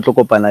o tlong ke tlo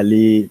kopana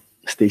le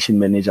station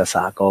manager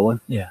sa ka wa bona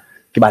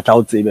ke batla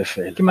o tsebe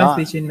fela ke ma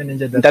station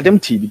manager ntate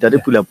Mthibi tate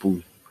pula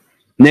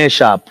ne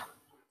sharp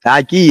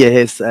ha ke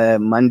ye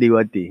Monday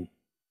wa teng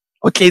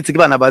o tletse ke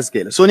bana ba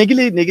sekela so ne ke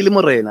le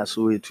morena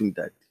so e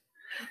thuntate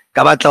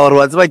ka batla hore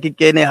wa tseba ke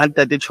kene ha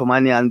ntate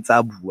Chomane a ntsa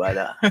bua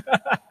la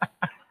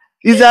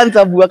iza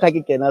ntsa bua ka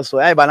ke kena so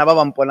ai bana ba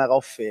ba mpona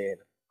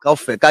kaofela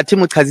ka thi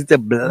mo qhazitse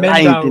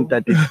blind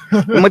ntate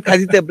mo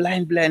qhazitse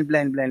blind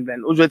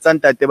o jwetsa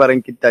ntate ba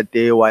reng ke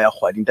tate wa ya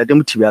khwadi ntate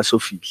Mothibi a so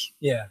fihli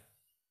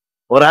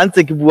ora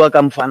ntse ke bua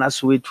ka mfana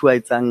so ethu a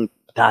etsang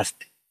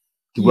dust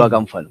ke bua ka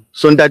mfana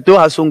so ntate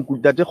ha so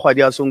nkutate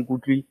khwadi a so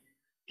nkutli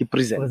ke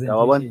present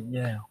wa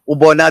bona o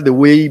bona the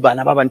way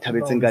bana ba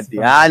nthabetseng ka teng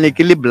ha ne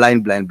ke le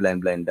blind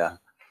da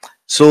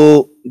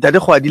so ntate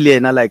khwadi le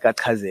ena like a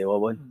chaze wa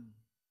bona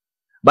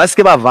ba se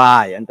ke ba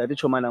vaya ntate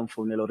Chomane a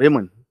mfounela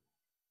Raymond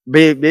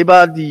be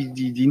ba di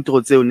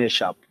intro tseo ne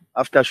sharp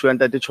after show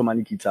ntate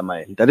Chomane ke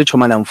tsamaya ntate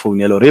Chomane a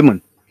mfounela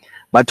Raymond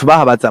batho ba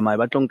ha ba tsamaya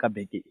ba tlonka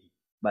beke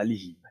ba le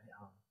hiba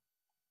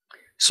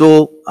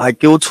so ha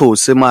ke o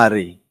tshose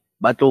mare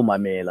ba tlo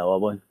mamela wa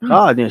bona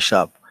ha ne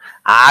sharp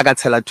ka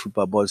tshela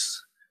thupa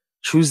boss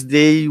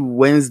Tuesday,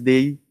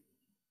 Wednesday,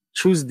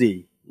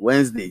 Thursday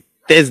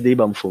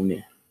ba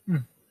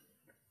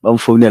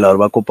mfounela hore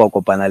ba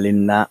kopana le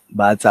nna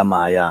ba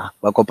tsamaya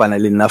ba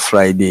kopana le nna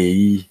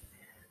Friday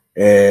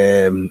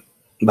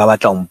ba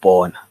batla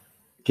mpona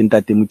ke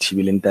ntate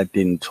Mothibi le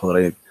ntate Ntho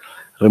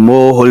re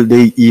mo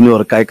holiday in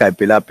or kae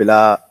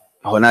pela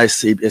hona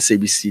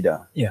SABC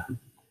da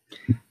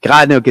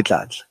grane o ke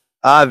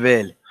tlatla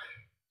vele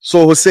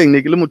so hoseng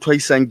ne ke le motho a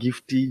isang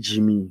Gifty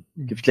Jimmy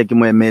ke fitla ke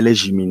mo emele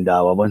Jimmy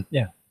nda wa bona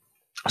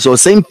so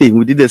same thing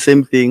we did the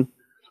same thing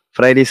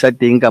Friday sa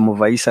teng ka mo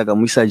vaisa ka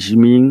mo isa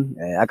gymming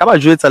a ka ba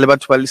jwetsa le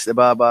batho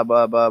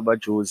ba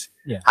Jozi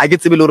ha ke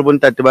tsebe le hore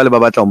bontate ba le ba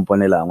batla ho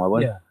mponelang wa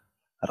bona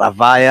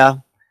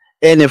ravaya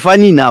and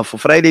funny enough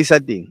Friday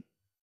sa teng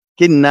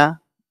ke nna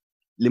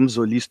le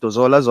mzolisto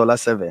zola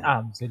 7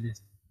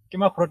 mzolisto ke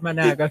ma crowdman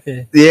ka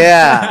fe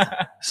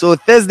so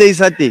Thursday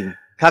sa teng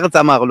ka re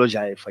tsamaya re lo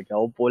jive ka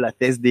o pola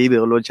Thursday be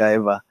re lo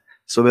jive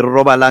so be re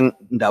robalang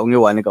ndawo nge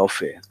one ka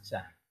ofela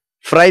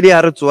Friday ha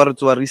re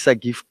tsoa re isa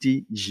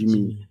gifty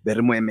gymming be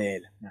re mo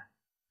emela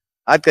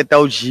a qeta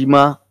o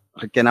gyma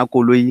re kena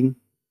koloing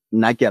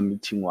nna ke a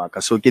meeting wa ka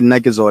so ke nna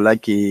ke zola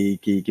ke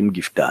mo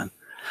giftana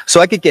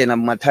so a ke kena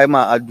ma time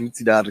a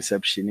dutsi da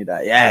reception da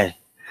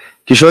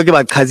ke sure ke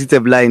ba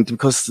qhazitse blind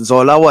because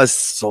Zola was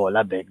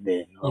Zola back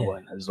then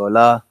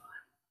Zola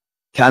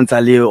cancer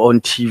on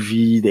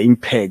TV, the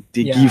impact,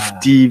 the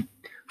gifty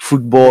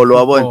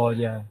football,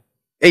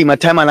 hey, my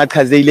time ana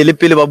qhazile le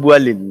pele ba bua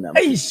le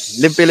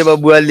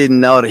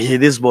nna or hey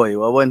this boy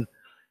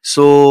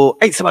so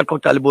hey se ba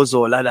qoqa le bo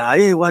Zola da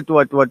hey what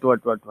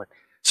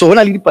so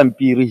hona le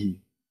dipampiri hi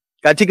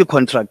ka take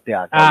contract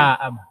ya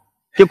ka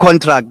ke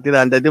contract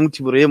da nda de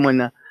Mothibore e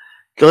mona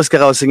ke se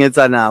ka o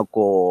senyetsa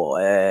nako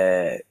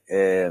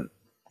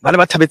bana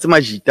ba thabetse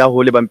majita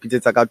ho le ba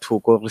mpitsetsa ka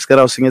thoko re se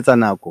ka o senyetsa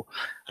nako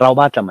ra o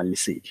batla man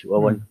Lesedi wa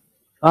bona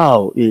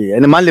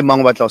ene man le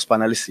mang o batla o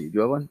spana Lesedi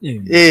wa bona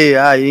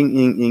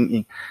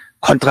ing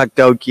contract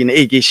ya o kine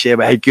ke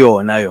sheba ha ke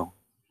yona yo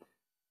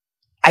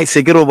ai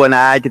se ke ro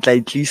bona ke tla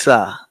itlisa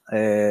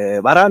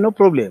bara no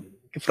problem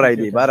ke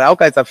Friday bara ha o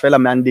ka etsa fela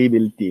Monday be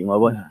le teng wa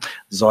bona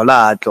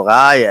Zola a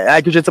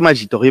tloga ke jetse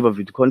majita go ba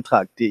video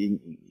contract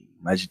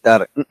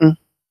majitare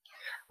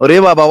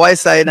ore baba why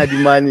sign a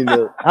demand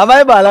no ha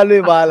ba bala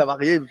lo bala ba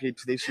ke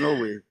there's no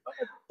way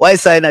why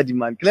sign a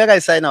demand clear I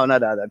sign on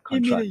that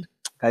contract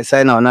I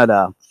sign on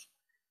that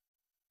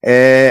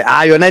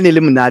yona ne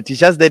le monati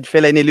just that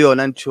fela ne le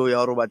yona ntho ya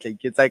hore ba tla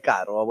iketsa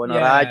ikaro wa bona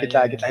ra ke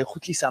tla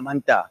ikhutlisa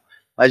manta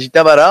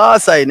majita ba ra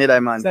sign la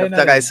man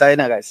ka ka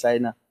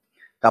sign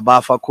ka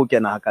ba fa ko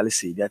kena ka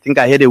Lesedi I think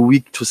I had a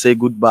week to say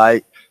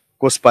goodbye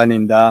ko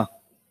spanning da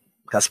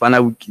ka spana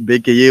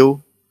beke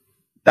yeo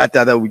that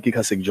other week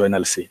ka se join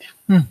Lesedi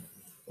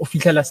o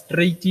fitlela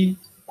straight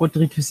ko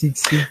 3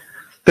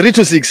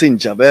 to 6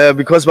 inja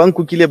because ba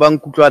nkukile ba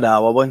nkutlwa da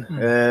wa bona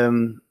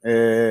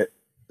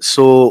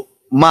so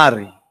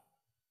mari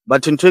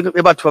batho ntwe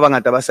e batho ba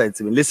bangata ba sa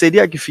itsebeng Lesedi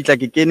a ke fitla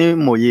ke kene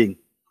moyeng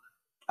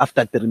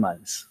after 3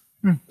 months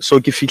so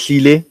ke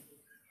fihlile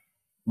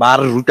ba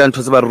re ruta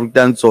ntho tse ba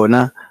rutang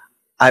tsona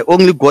I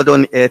only got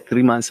on air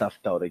 3 months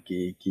after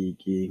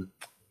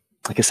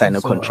ke sign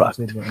a contract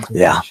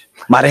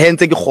mara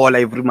hentse ke gola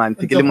every month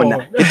ke le mona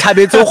ke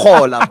thabetse go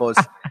gola boss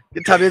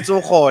ke thabetse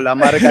go gola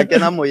mara ka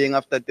kena moyeng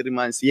after 3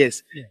 months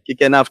ke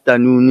kena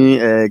afternoon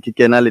ke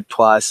kena le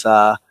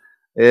twasa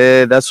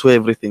that's where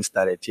everything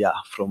started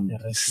from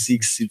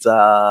 6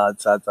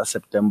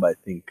 September I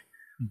think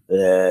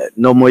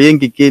no moyeng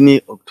ke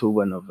kene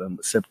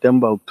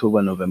September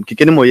October November ke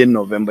kene moyeng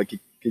November ke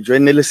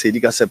join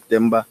Lesedi ka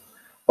September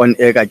on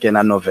air again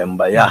in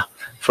November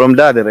from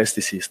there the rest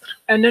is history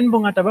and then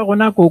bongata ba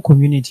rona ko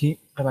community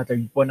re batla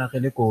ipona re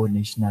le ko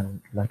national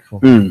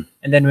platform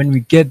and then when we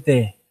get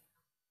there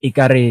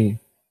ikare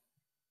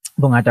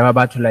bongata ba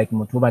batho like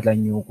motho ba batla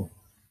nyoko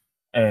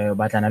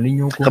batlana le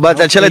nyoko re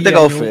batla tšhelete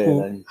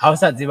kaofela ha o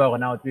sa tseba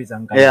rona o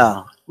tswetsang ka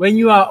when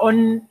you are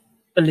on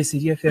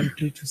Lesedi FM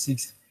 3 to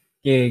 6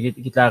 ke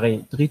tla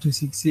re 3 to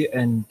 6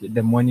 and the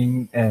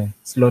morning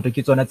slot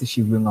ke tsona tse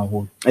shibueng a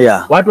hole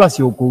what was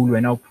your goal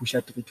when I push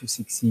 3 to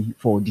 6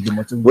 for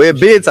dilemo tse we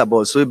better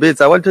boss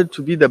I wanted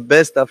to be the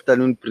best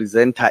afternoon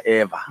presenter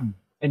ever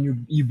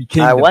and you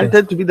became I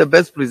wanted to be the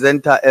best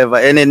presenter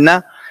ever and then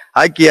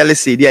ha ke ya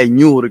Lesedi I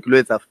knew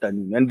it's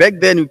afternoon and back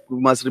then you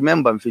must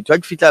remember mfethu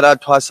ke fitla ra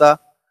thwasa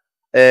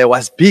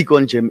was big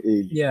on Gem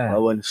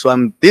so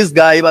I'm this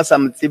guy ba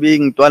sa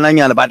mtsebeng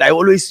twananyana but I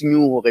always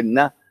knew hore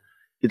nna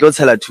ke tlo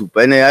tshela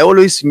thupa and I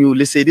always knew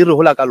Lesedi re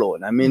hola ka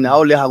lona I mean ha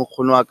o le hang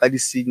khonwa ka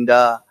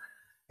disinda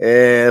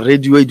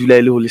radio e dula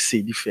ile ho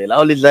Lesedi fela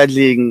ha o le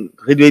dladleng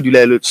radio e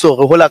dula ile so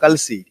re hola ka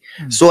Lesedi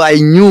so I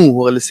knew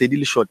hore Lesedi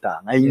le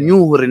shotang I knew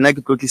hore nna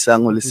ke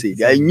tlotlisang ho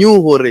Lesedi I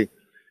knew hore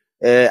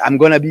I'm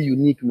going to be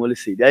unique mo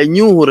Lesedi I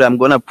knew hore I'm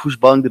going to push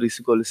boundaries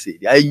ko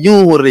Lesedi I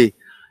knew hore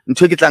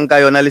ntho ke tlang ka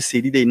yona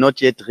Lesedi they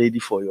not yet ready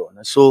for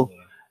yona so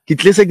ke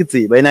tletse ke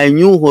tseba and I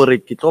knew hore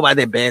ke tlo ba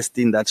the best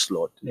in that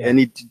slot and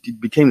it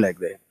became like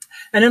that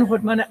and then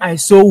man I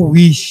so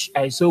wish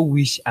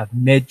I've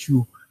met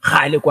you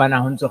gale kwana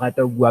ho ntse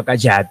rata bua ka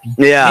Japi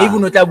maybe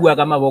no tla bua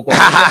ka maboko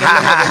ona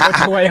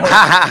re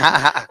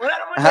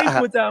mo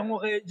ipotsa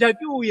gore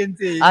Japi o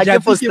yentse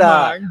Japi ke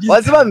mang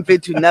wa tseba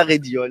mfethu nna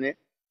radio ne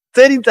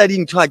tse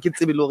dintho ha ke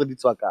tsebe le gore di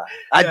tswa ka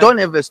I don't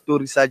have a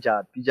story sa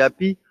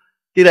Japi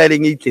ke ra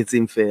leng e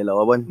itletseng fela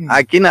wa bona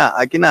a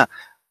kena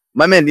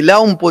mamen la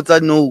o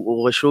mpotsa no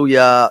go show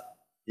ya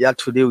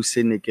today o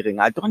sene ke reng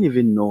I don't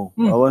even know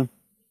wa bona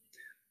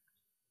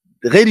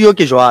radio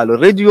ke jwalo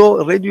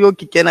radio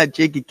ke kena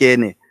ke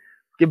kene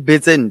ke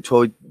betse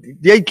ntho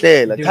di a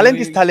itlela talent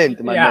is talent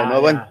man wa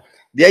bona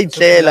They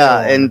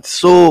are and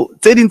so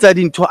setting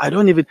I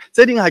don't even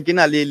setting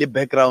le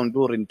background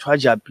or in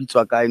twaja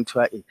pizza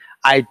into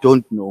I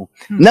don't know.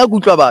 Now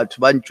good about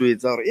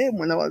banjwetsa or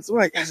mona was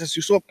like as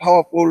you so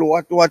powerful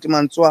what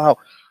man so how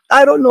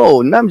I don't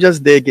know. Now I'm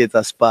just there get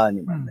a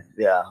span man.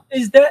 Yeah.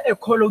 Is there a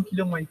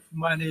colloquial my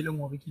fumane le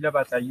ngore kila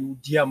batla you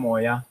dia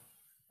moya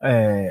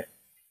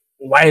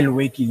while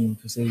waking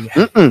to say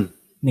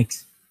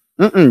next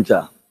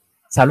ja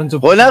salonzo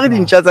bona re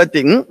dintša tsa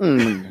teng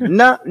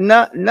na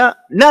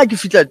ke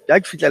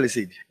fitla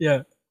Lesedi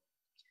yeah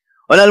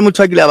ona le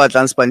motho a kile a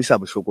batlang Spanish a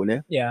bohloko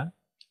ne yeah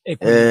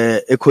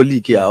a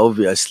colleague yeah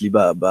obviously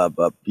ba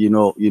you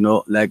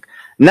know like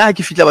na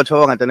ke fitla batho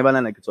ba bangata ne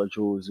bana na ke tswa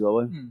Jozi wa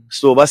bona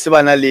so ba se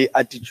bana le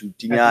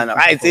attitude nyana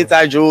ga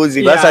etsetsa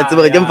Jozi ba sa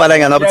tsebe ke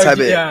mfalanyana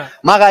Botshabelo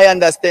mara I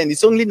understand.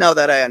 It's only now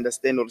that I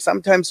understand or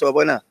sometimes wa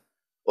bona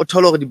o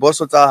thola gore di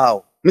boss tsa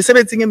hao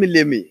mesebetsing e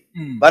meleme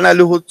bana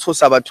le ho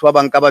tshosa batho ba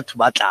banka batho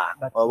ba tlang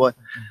wa bona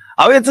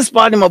ha o etse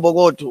spane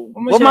mabokotho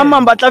bo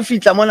mamang ba tla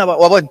fitla mona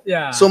wa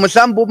bona so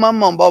mohlambo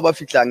mamang ba ba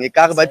fitlang e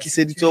ka re ba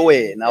tliseditse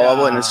wena wa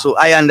bona so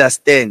I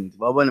understand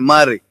wa bona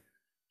mare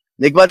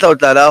ne ke batla o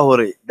tla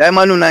hore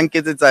diamond o nang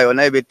ketsetsa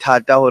yona e be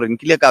thata hore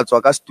nkile ka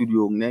tswa ka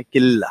studioong ne ke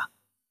lla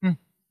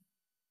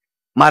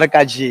mare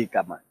ka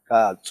jeka man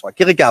ka tswa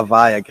ke re ke a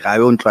vaya ke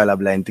ga yo ntlwaela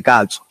blind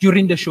ka tswa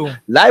during the show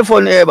live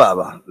on air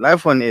baba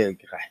live on air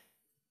ke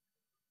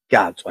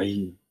a tswa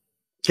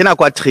ke na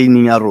kwa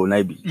training ya rona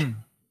e bile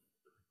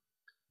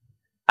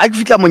a ke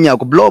fitla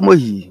monyako blow mo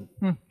hi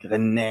ke re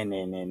ne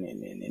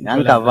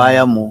nka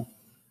vaya mo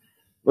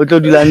o tlo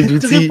dula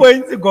ndutsi 3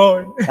 points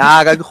gone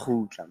ka ke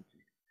khutla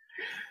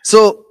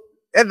so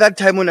at that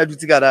time ona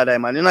dutsi ka rada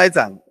man you know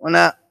itsang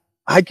ona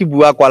ha ke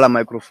bua kwala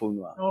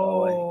microphone wa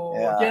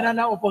kena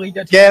na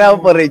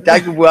operator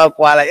ke bua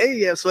kwala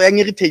so ya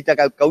irritate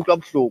ka utlwa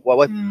bohloko wa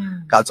bona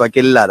ka tswa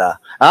ke lla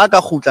ha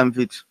ka khutla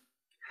mfethu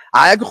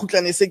ha ke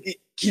khutla ne se ke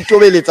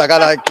tobeletsa ka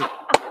la ke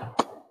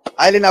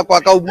a ile na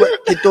kwa ka bua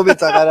ke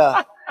tobetsa ka la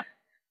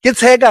ke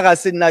tsheka ga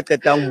se nna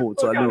qetang ho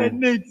tswa lo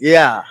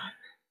yeah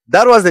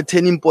that was the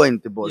turning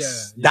point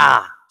boss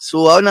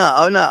so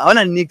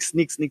haona nix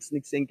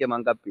enke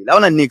manga pele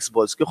haona nix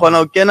boss ke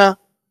khona o kena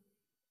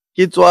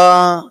ke tswa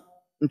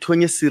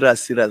nthong e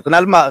serious rena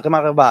le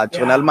batho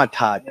rena le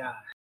mathata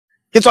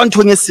ke tswa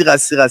nthong e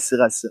serious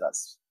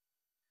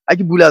a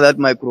ke bula that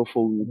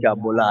microphone ke a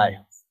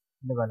bolaya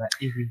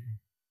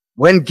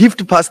when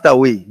Gift passed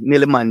away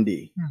nearly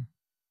Monday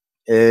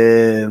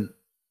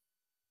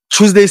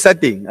Tuesday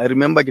starting I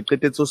remember ke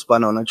qetetse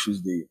Spana on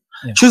Tuesday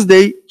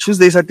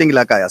Tuesday starting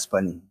la ka ya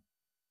Spani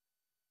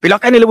pela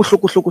ka ne le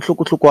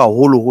bohloko a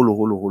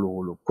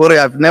holo kore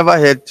I've never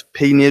had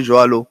pain e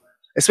jwalo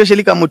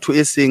especially ka motho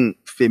e seng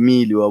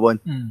family wa bona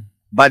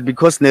but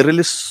because ne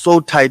really so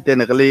tight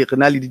and really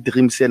na le di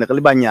dreams and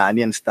really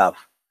banyane and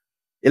stuff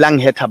elang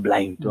heta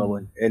blind wa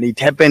bona and it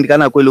happened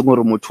kana go ile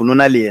gore motho no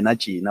na le yena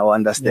tjena wa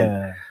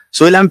understand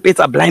so elang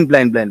petsa blind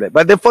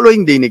but the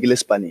following day ne ke le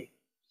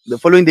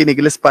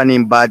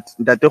spanning but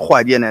ntate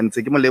khwadi yena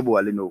ntse ke mo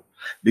leboa le no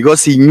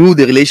because he knew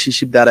the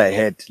relationship that I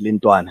had le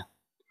ntwana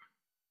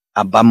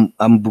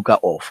ambuka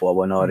off wa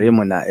bona hore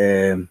mona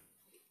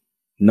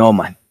no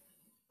man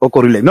o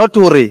korile not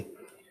hore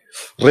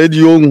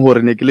radio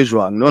hore ne ke le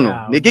jwang no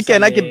ne ke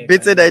kena ke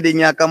betse da edeng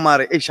ya ka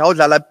mare sha o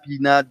dlala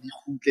pina di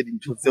khutle di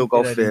ntho tseo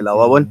kaofela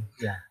wa bona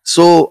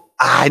so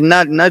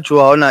na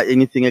jwa ona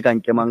anything e ka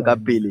nkemang ka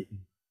pele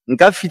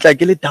nka fitla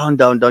ke le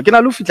down ke na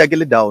lo fitla ke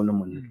le down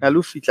mona ke na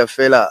lo fitla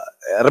fela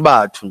re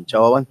batho ntja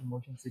wa bona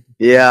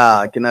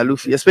yeah ke na lo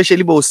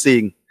especially bo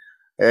seng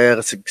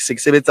se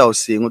sebetsa o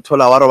seng o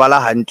thola wa robala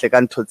hantle ka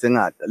ntho tse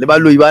ngata le ba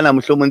loi bana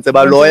mohlomo ntse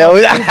ba loya o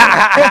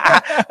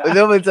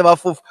le ntse ba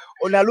fofu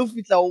o na lo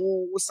fitla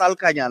o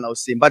salkanyana o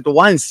seng but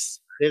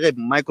once re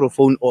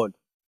microphone on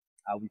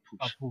we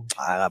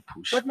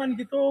push but man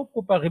ke to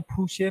kopa re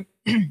push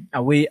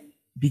away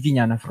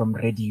biginyana from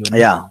radio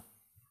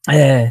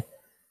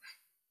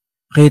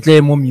re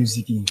tle mo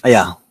music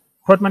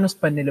Hotman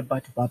spanele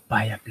batho ba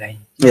baya blind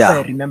if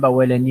I remember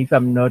well and if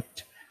I'm not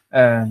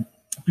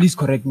please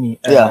correct me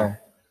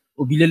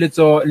o bile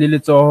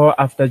letso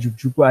after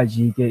Jujuku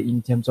ajike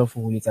in terms of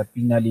ho letsa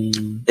pina le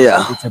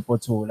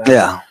tsepotsola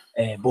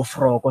bo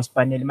froko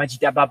spanele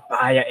majita ba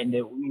baya and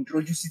o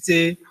introduce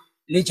itse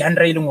le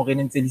genre ile ngore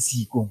ne ntse le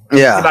siko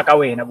se ba ka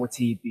wena bo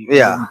tshepe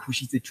o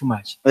pushitse too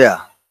much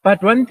but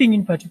one thing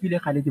in particular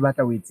khale ke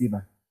batla o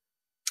etseba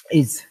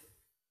is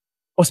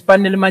o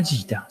spanele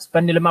majita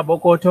spanele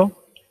mabokotho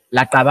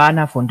la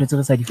qabana for ntho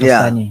tse sa di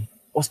fosane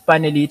o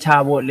spanele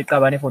THABO le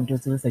qabane for ntho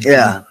tse sa di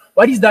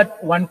what is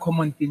that one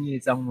common thing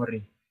is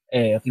amore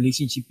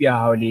relationship ya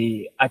how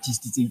le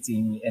artist tse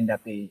itseng end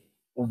up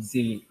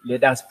say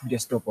let us put a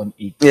stop on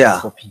it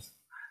for peace.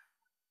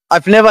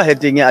 I've never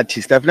had any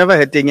artist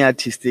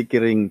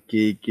kering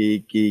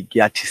ke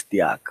artist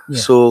yak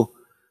so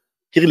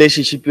ke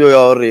relationship yo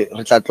ya re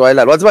tla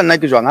tloela wa tseba nna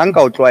ke jwang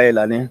hanga o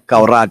tloela ne ka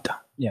o rata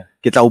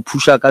ke tla o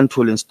pusha ka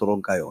ntho le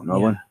strong ka yona wa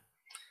bona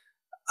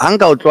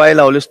hanga o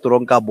tloela o le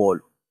strong ka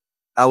bolo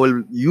I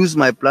will use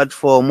my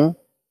platform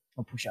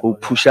o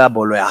pusha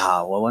bolo ya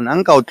hao wa bona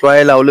nka o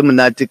tloela o le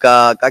monate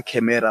ka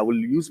camera, will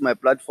use my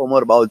platform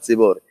or ba o tsebe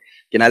hore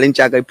ke na le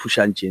ntja ka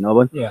ipushang tjena wa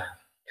bona.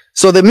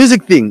 So the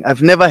music thing,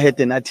 I've never had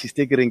an artist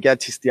ke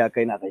artist ya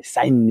ka ina ga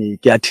sign me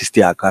ke artist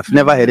ya ka. I've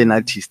never had an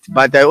artist,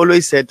 but I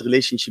always had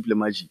relationship le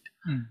Majid.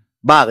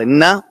 Ba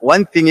nna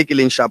one thing e ke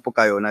leng sharp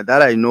ka yona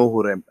that I know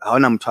hore ha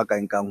ona motho ka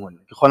nkang hona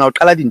ke khona o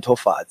qala dintho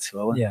fatshe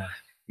wa bona.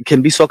 It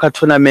can be soccer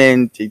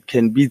tournament, it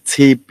can be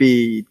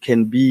TP, it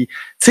can be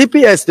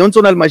TPS. Don't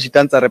know Majid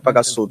tsa repa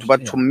ka Sotho,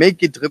 but to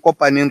make it re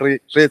kopaneng re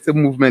etse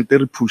movement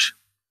re push.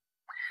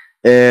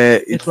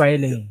 It's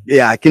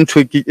yeah, ke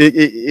ntwe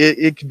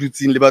ke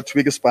dutsing le batho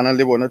be ke spana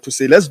le bona to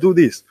say let's do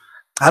this.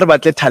 Ha re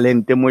batle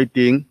talent mo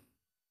eteng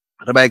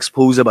re ba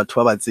expose batho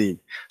ba batseng.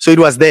 So it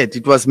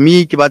was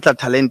me ke batla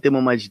talent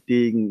mo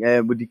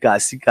Majideng bo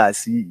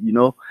dikasi, you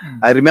know.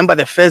 I remember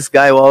the first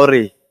guy wa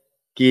hore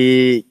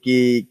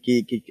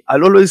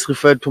I'll always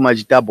refer to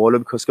Majita Bolo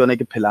because ke yona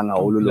ke phelanga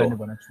holo.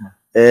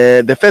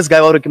 The first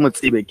guy wa hore ke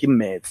motsebe ke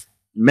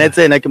Mets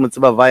ena ke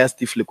motseba via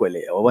Steve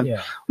Lekwele wa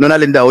bona. Nona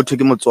le nda ho thwe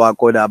ke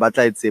motswako da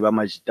batla etseba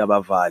Majita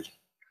ba vale.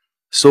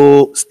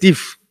 So Steve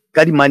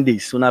ka di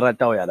Mondays una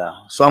rata ho ya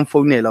la. So I'm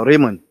phoneela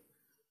Raymond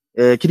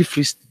ke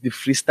the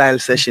freestyle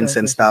sessions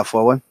and stuff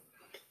wa bona.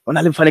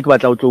 Ona le mfane ke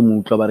batla o tlo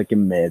mutlo ba re ke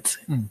Mets.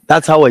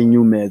 That's how I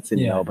knew Mets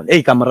in wa bona.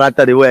 Hey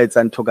kamarata the way it's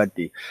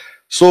antokate.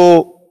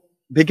 So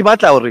be ke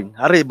batla hore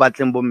ha re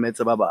batleng bo Mets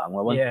ba bang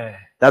wa bona.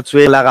 That's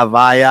where la ga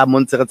vaya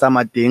montse re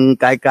tsama teng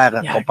kae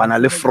re kopana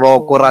le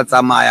Froko ra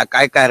tsamaya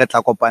kae re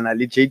tla kopana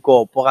le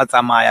Jacob ra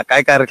tsamaya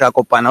kae re tla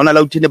kopana ona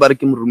la uthine ba re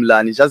ke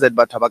Mrumlani just that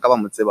batho ba ka ba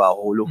motseba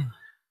haholo.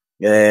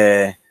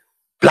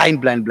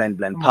 Blind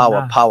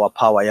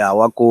power ya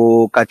wa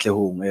ko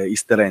Katlehong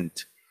East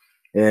End.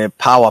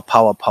 Power.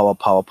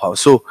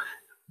 So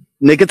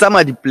ne ke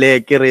tsama di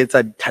play ke re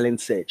etsa di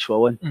talent search wa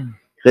bona.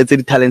 Re tse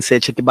di talent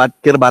search ke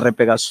re ba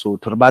repe ka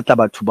Sotho re batla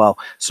batho bao.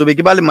 So be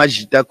ke ba le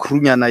Majita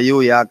krunyana eo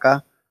ya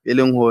ka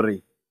eleng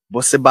hore bo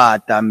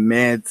Sebata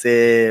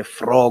Metse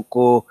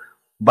Froko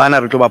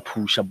bana re tlo ba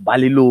pusha ba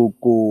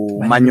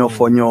leloko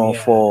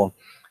manyofonyofo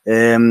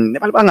ne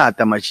ba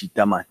bangata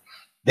Majita man.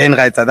 Then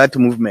right at that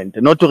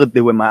movement not to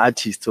they were my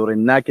artists or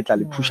nna ke tla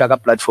le pusha ka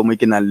platform e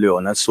ke nang le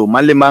yona. So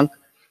man le mang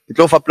ke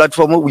tlo fa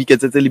platform o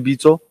iketsetse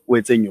lebitso o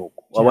etse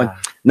nyoko wa bona.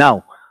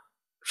 Now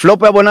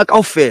flop ya bona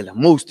kaofela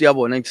most ya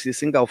bona ke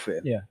seng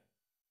kaofela.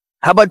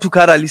 Ha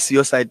Ba2cada le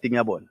siyo sighting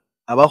ya bona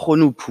aba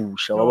khone o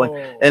pusha wa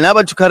bona. And ha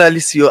Ba2cada le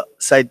siyo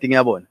sighting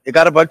ya bona e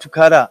ka re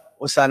Ba2cada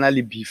o sana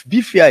le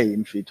beef ya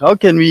eng fit. How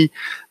can we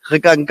re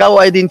ka nka o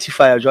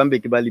identify jwang be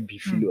ke ba le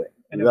beef le wena.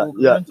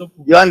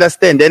 You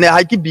understand? And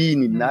ha ke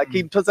bini nna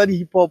ke thotsa di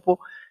hip hop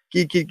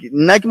ke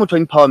nna ke motho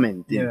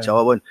empowerment ja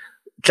wa bona.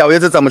 Tla o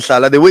etsetsa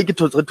mohlala the way ke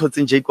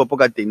thotseng Jacob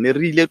ka teng ne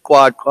re ile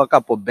qwaqwa ka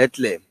po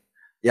Bethlehem.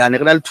 Ya ne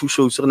re na le two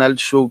shows re na le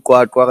show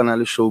qwaqwa re na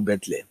le show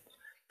Bethlehem.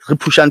 Re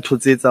pusha ntho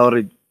tsetsa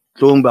hore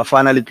tlong ba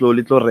fana le tlo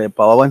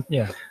repa wa bona.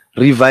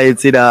 Re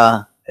vaetse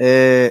da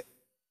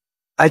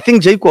I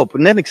think Jacob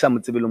ne ne ke sa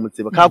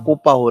motsebe ka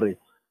kopa hore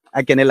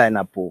a kene line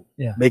up o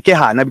be ke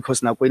hana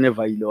because na ko ene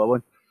vaile wa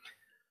bona.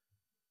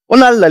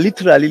 Ona la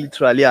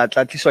literally a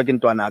tla tliswa ke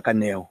ntwana ka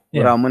Neo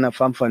ra mona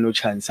famfa no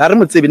chance ha re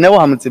motsebe Neo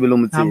ha motsebe lo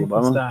motsebe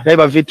ba ga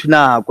ba vitu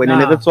na ko ne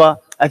re tswa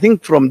I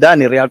think from there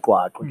ne re ya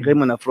qwaqwa ke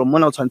mona from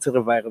mona o tshwantse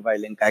re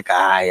vaileng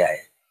kae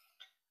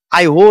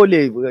I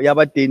hole ya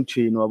ba teng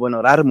twino wa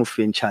bona ra re mo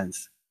feng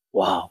chance.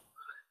 Wow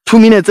 2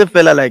 minutes e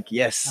fela like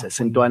yes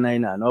sentwana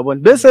ina wa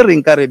bona be se re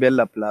nka re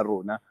bella pla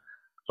rona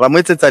ra mo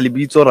etsetsa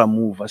lebitso ra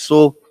move.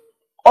 So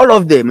all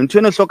of them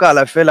ntwe ne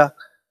hlokala fela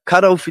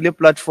Kada o file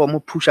platform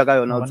pusha ka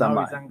yona o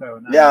tsamaya.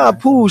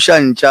 Pusha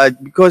ncha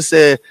because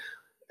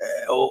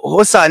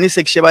ho sane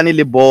se ke shebane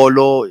le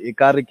bolo e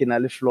ka re ke na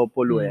le flop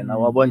le wena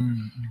wa bona.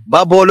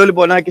 Ba bolo le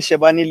bona ke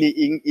shebane le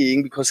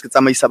ing because ke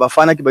tsamaisa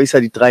bafana ke ba isa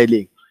di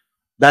trialing.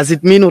 Does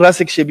it mean ora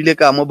se ke shebile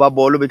ka mo ba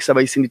bolo be ke sa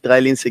ba isa di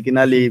trialing se ke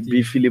na le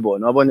beef le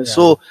bona wa bona.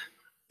 So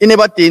in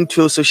about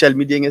into social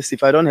media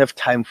if I don't have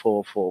time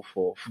for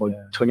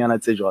thonyana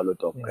tse jwalo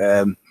talk.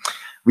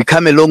 We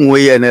come a long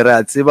way and re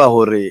tseba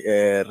hore re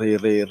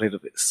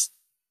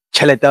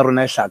cheleta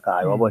rona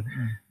hlaka wa bona.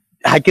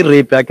 Ha ke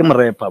rap ha ke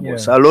mrepa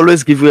boss. I'll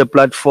always give you a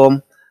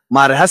platform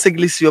mara ha se ke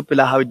le siyo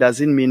pela how it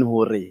doesn't mean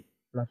hore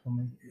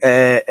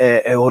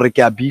hore ke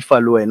a beefa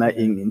le wena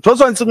eng ntho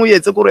tshwantse go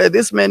yetse gore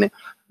this man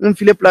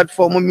mfile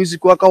platform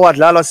music wa ka wa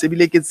dlala se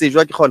bile ke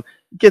tsejwa ke khona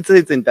ke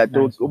tsetse ntate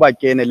o ba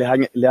kene le ha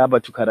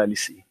Ba2cada le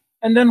si.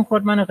 And then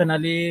khotmane re na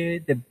le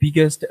the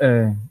biggest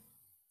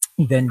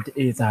event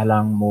is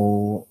halang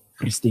mo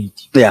Free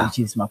State, which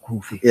is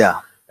Makufi.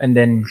 And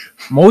then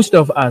most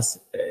of us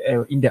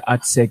in the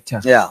art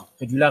sector,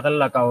 we do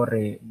like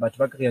but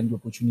we create the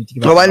opportunity.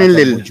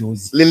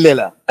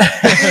 Lilela.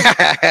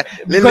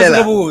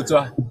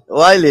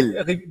 Why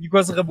Lil?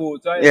 Because but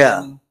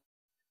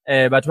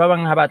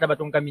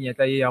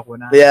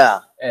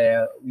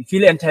we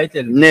feel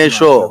entitled.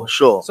 Sure.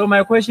 So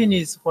my question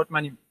is, how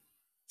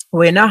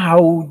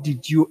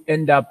did you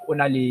end up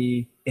on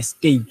a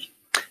stage?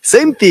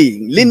 Same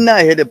thing.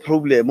 Lina had a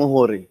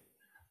problem.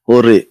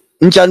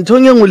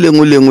 Nchantong e nngwe le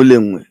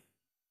nngwe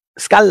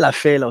ska lla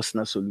fela o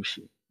sena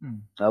solution.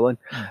 Wa bona?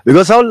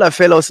 Because ha o lla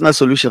fela o sena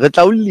solution re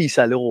tla o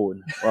lisa le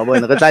rona. Wa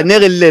bona? Re tla ne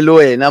re lle le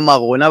wena ma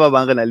rona ba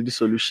bang re na le di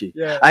solution.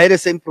 I had the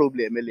same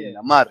problem le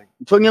nna mare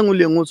ntong e nngwe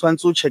le nngwe o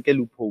tshwantse o check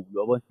loophole,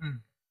 wa bona?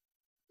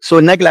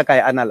 So nna ke la ka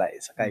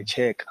analyze ka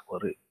check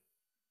gore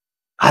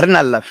ha re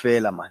na lla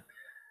fela man.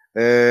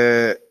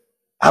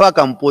 Ha ba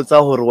ka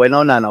mpotsa gore wena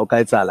o nana o ka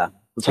etsala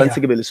o tshwantse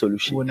ke be le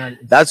solution.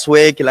 That's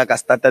where ke la ka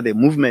started the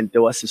movement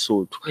wa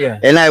Sesotho.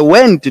 And I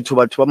went to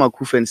batho ba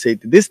Makufu and said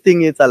this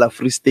thing etsala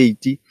Free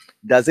State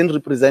doesn't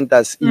represent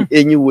us in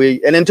any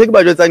way. And then take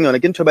ba jwetsa yona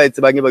ke ntho ba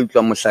etse ba nye ba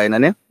utlwa mohlaena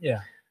ne.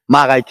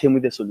 Mara I came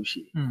with the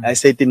solution. I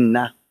said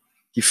nna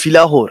ke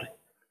feel gore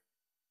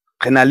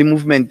re na le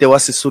movement wa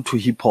Sesotho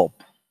hip hop.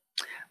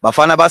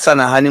 Bafana ba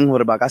sana haning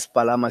hore ba ka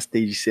spalama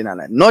stage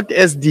senana, not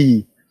as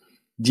the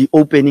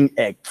opening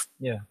act.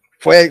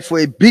 For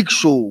a big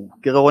show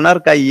ke re rona re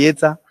ka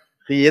etsa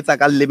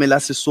ka leme la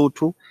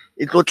Sesotho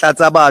e tlo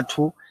tlatsa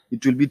batho.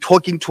 It will be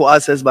talking to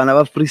us as bana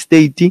ba Free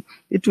State.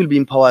 It will be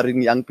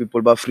empowering young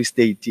people ba Free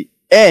State.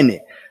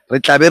 And re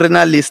tla be re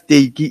na le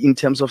stake in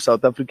terms of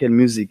South African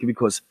music,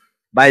 because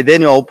by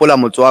then you opola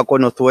motswako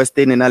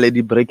Northwestern na le di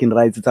breaking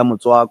rights tsa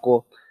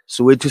motswako,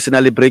 Soweto sena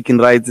le breaking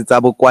rights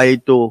tsa bo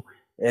Kwaito,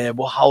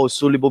 bo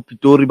House le bo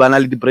Pitori bana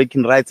le di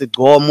breaking rights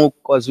Gomo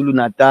KwaZulu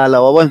Natal,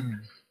 wa bona?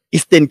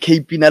 Eastern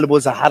Cape na le bo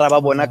Sahara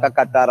ba bona ka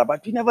Katara,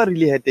 but we never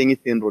really had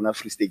anything rona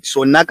Free State.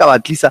 So naka ba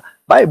tlisa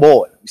by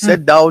ball we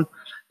sat down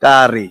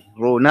kare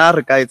rona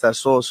re ka etsa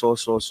so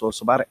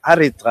ba re a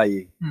re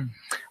try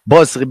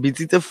boss re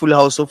bitsitse Full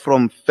House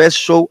from first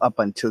show up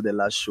until the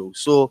last show.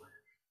 So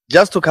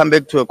just to come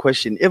back to a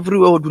question,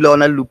 everywhere dula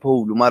ona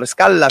loophole mara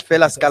skalla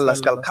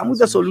come with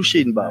the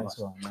solution baba.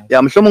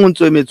 Yeah, mhlomong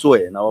ntso emetso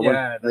wena wa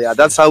bona. Yeah,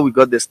 that's how we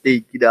got the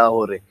stake da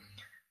hore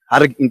ha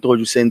re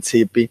introduce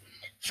Ntshepe.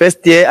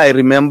 First year I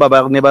remember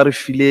ba ne ba re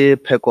file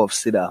pack of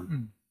cedar.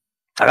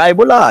 Ga e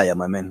bolaya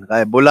my man,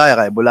 ga e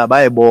bolaya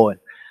ba e bona.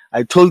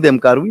 I told them,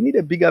 we need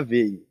a bigger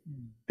venue.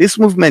 This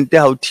movement,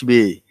 how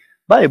tibe,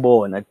 by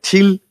born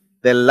until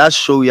the last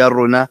show ya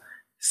rona,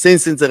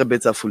 since a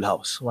better Full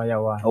House. Why,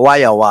 boss.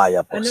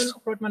 And then,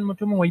 Protman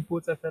Motomo, we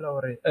put a fellow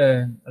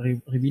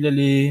reveal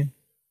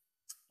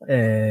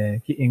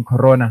in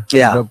Corona,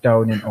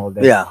 lockdown and all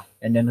that. Yeah.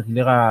 And then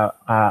Lira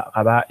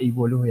Raba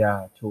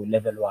Evoluya to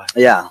level 1.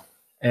 Yeah.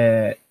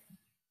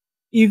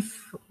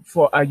 If,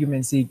 for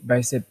argument's sake,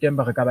 by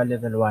September, recover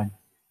level 1.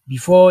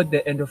 Before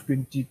the end of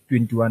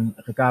 2021,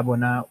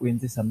 Rekabona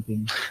went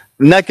something.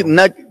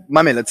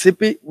 Mamela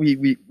Tsipi,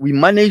 we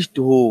managed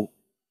to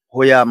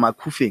hoya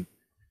Makufi,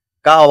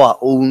 our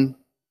own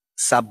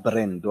sub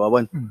brand.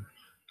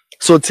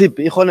 So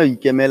Tsipi, Ihono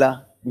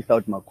Ikemela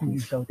without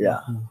Makufi. Yeah.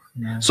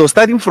 So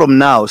starting from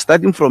now,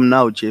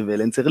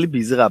 Chevel, and really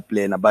busy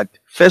plan. But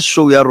first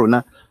show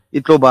Yarona,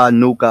 it over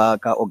no ka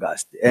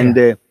August.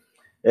 And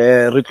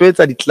recruits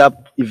at the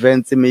club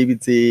events, maybe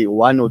it's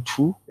 1 or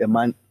 2 a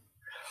month.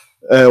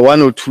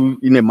 1 or 2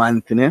 in a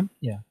month, ne?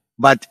 Yeah.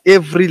 But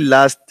every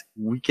last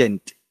weekend,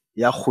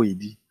 ya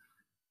khwedi,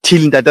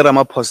 till Ntate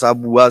Ramaphosa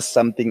bua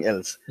something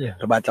else. Yeah.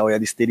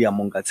 The stadium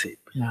Mongatse.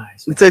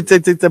 Nice.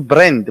 It's a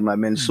brand, my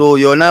man. So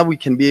now we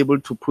can be able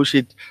to push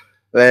it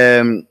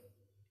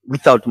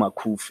without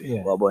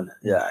Makufi.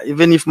 Yeah.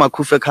 Even if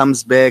Makufi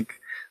comes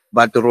back,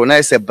 but Rona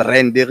is a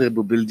brand they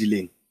will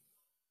building.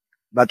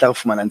 But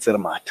nice one.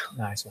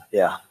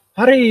 Yeah.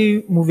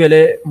 Hari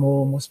movele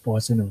mo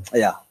sports, no?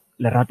 Yeah.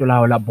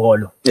 La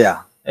bolo.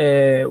 Yeah.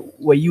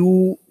 Were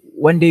you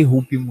one day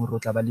hoping to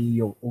tabali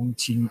your own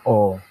team,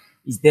 or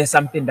is there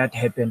something that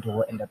happened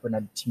to end up on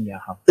a team you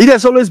have? It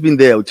has always been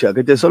there, Uchiak.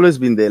 It has always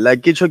been there.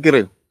 Like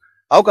Kichokire,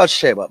 how can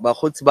Sheba,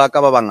 Bahutsi Baka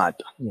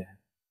Bangata?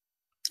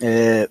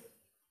 Yeah.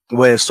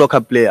 Were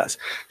soccer players.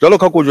 Jolo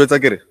Kako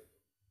Jotakire.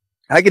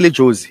 Hagile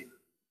Jozi.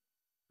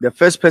 The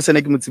first person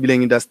in the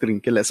industry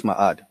in Les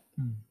Maad.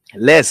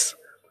 Les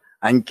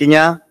and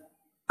Kenya.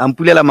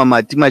 Ampulela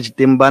mama tima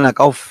jitembana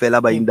ka ofela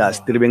ba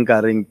industry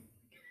benkareng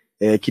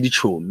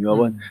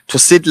kidichomi to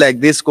sit like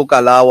this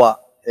kokalawa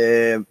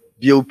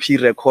BOP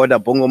recorder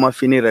bongo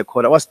mafini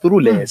recorder was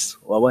through less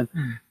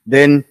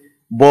then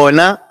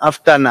bona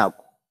after now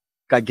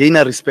ka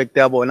gain respect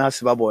ya bona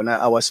siba bona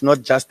I was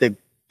not just a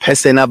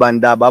person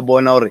abanda ba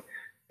bona ore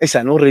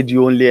esa no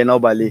radio only and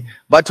obale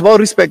but about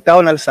respect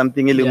on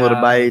something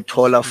elingore by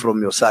taller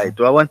from your side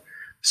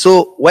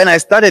so when I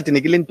started in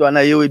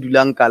Gilintwana yo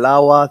edulang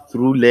kalawa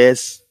through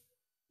less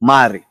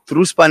Mari,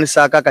 through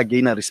Spanisaka, I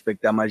gain a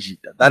respect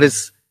Amajita. That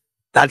is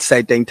that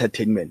side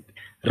entertainment.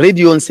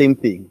 Radio, same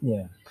thing.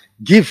 Yeah.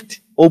 Gift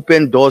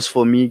opened doors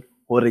for me.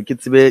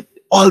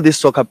 All these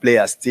soccer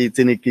players, at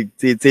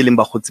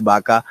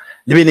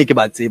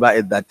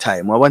that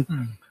time.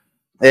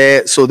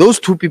 So those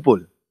two people,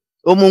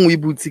 Omong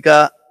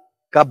Wibutika,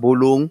 Ka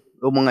Bolong,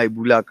 Omong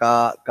Ibula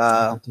Ka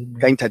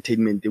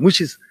entertainment, which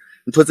is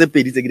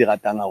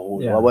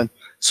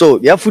so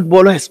yeah,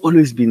 football has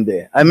always been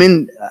there. I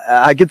mean,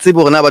 I get to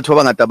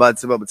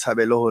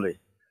Botshabelo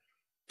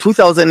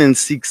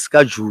 2006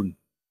 ka June.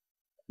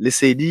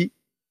 Lesedi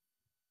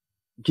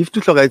Give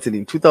to Tlogaites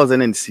in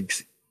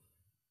 2006.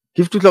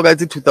 Give to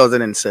Tlogaites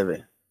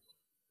 2007.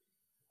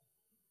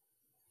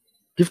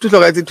 Give to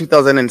Tlogaites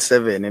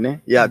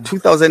 2007, yeah,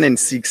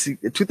 2006,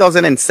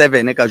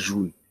 2007 eka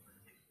June.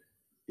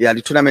 Yeah,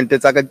 the tournament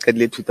is aka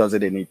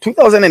 2008.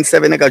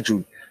 2007 eka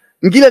June.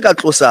 Ngile ka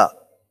tlosa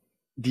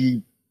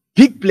the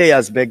big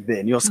players back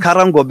then. Your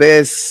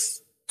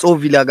Skarangobes,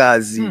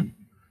 Tovilagazi,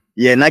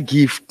 Yena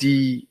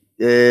Gifty,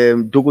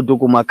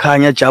 Dogo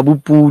Makanya,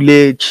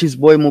 Jabupule,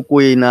 Cheeseboy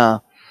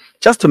Mokoena,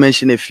 just to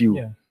mention a few.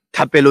 Yeah.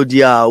 Tapelo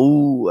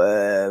Diau,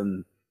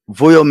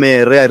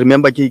 Voyomere, I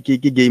remember ki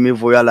game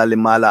Voyala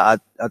Lemala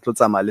at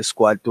Lotsamale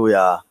squad to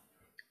ya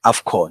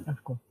AFCON.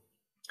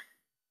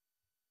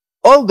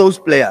 All those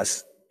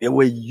players, they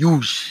were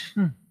huge.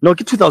 No,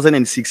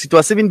 2006. It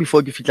was even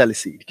before Gifitale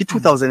said.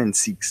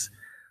 2006.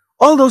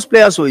 All those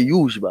players were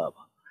huge, Baba.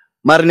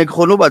 Marine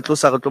Krono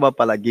Batlosa Rotoba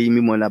Pala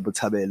game Mona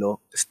Botshabelo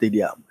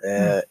Stadium.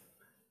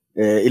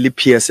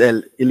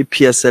 PSL,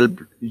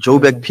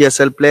 Joburg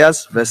PSL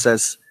players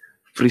versus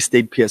Free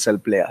State PSL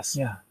players.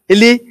 Yeah.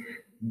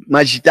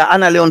 Majita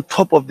Anale on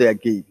top of their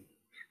game.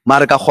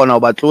 Maraka Khona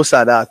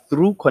Batlosa da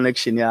through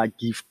connection ya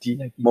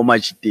Gifty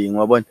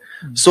Momajite.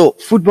 So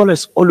football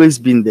has always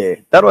been there.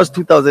 That was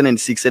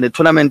 2006 and the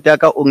tournament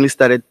only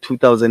started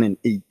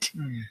 2008.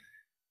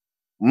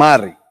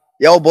 Mari,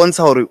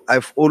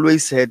 I've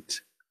always had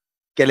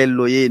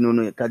Kelele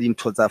no kadin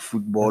tota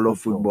football.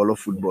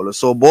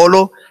 So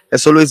bolo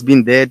has always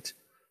been that.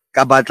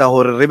 Kabata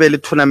hore rebele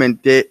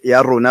tournament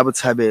ya rona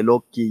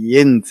Botshabelo ki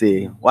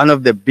yentse, one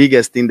of the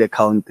biggest in the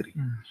country.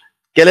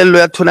 Kelele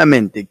ya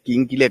tournament ki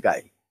nkile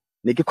kae.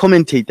 Ne ke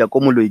commentator ko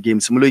Moloi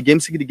games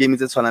ke di games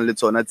tse tshwanang le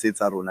tsona tse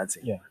tsa rona tse.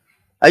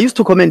 I used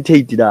to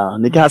commentate da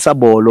ne ke hasa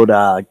bolo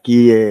da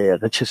ke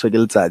re tsheswa ke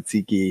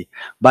letsatsi ke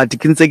but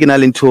ke ntse ke na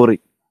le nthori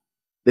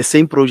the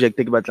same project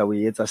ke batla go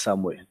etsa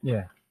somewhere.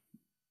 Yeah.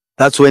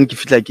 That's when ke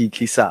fitla ke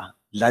itlisa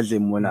ladle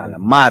monana.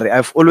 Mare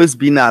I've always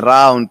been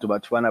around to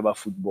batwana about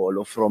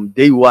football from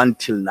day one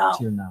till now.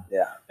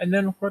 Yeah. And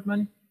then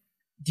Grootman,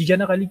 di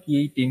generally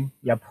creating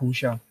ya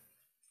pusher.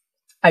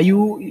 Are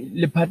you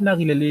le partner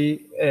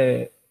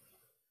le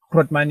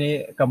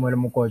Grootman Kamole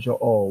Mokojo,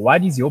 or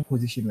what is your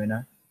position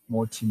when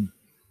more team?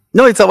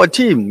 No, it's our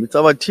team. It's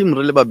our team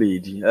really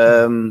babedi.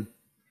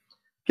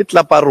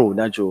 Kitla paro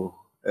na jo.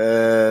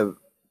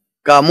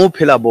 Kamo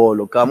phela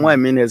bolo. Kamo I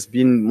mean has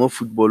been more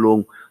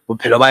footballong. Bo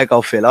phelo ba ka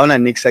ofela. Ona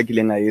next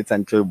cycle nga etsa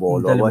ntlo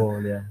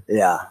bolo.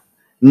 Yeah.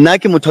 Nna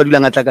ke motho dula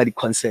ngatla ka di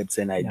concepts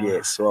and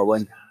ideas. So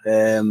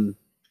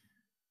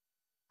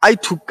I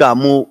took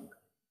Kamo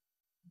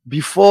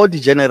before the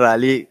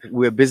generally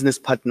we were business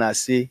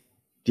partners.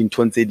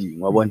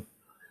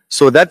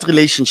 So that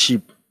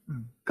relationship,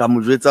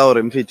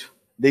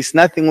 there's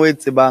nothing where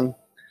it's about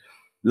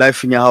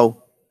life in your house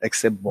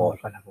except ball.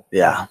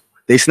 Yeah.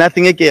 There's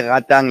nothing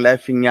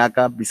life in your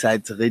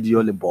besides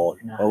radio the ball.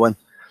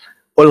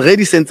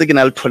 Already since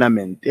a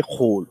tournament, a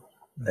whole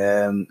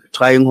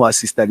trying to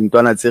assist in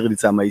Tona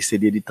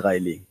said the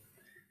trialing.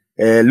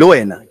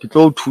 Loena, to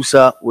go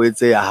to where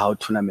say how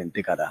tournament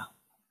take ada.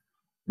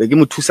 Begin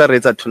to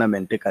Sareta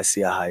tournament take a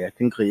see high. I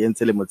think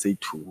Rientelemotse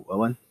too. I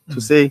want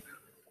to say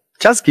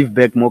just give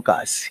back more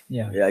cash.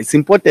 Yeah, it's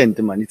important,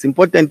 man. It's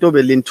important to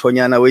be in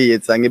Tonyana way.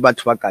 It's a about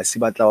Wakasi,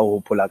 but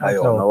our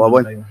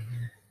Polakayo.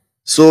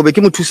 So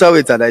became two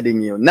hours at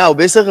adding you. Now,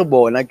 basically,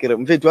 born I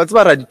can fit what's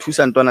about 2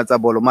 Santona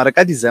Tabolo,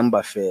 Maraka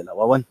December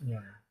fell.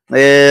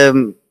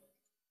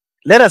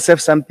 Let us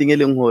have something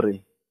along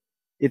hurry.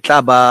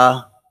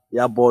 Itaba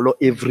ya bolo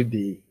every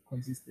day.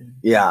 Consistent.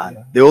 Yeah.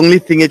 The only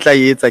thing it's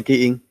like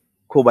in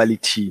Kobali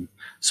team.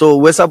 So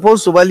we're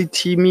supposed to Bali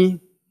teamy,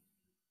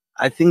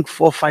 I think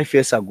 4 or 5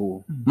 years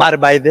ago. But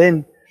by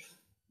then,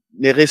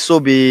 the rest will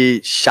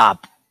be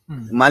sharp.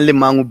 Manly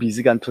mangu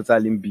busy and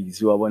totally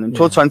busy. When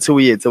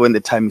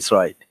the time is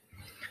right.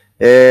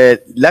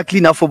 Luckily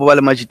enough for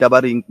Bala Majita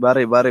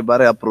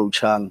bare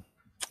approaching,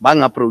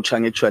 bang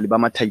approaching actually,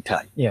 Bama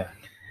Tai. Yeah.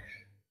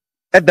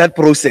 At that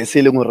process,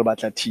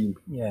 team.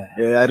 Yeah.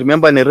 I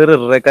remember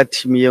a record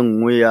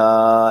team we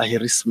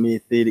Harry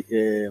Smith,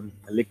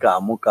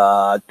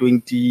 Lekamoka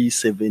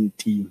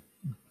 2017.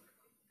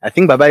 I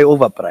think Baba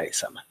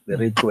overpriced the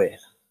rate well.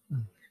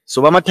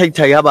 So Bama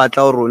Tai about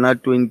Rona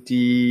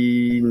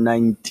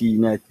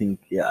 2019, I think.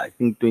 Yeah, I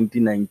think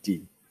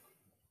 2019.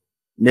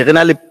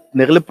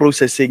 Nearly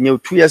processing you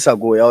 2 years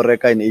ago, our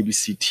record in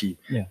ABCT.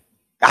 Yeah.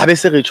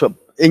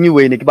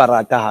 Anyway, happy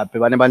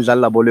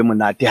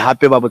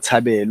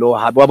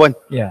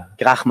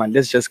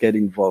let's just get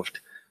involved.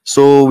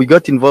 So we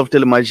got involved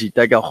in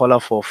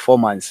Majita for 4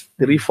 months,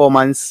 3-4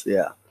 months,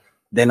 yeah.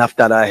 Then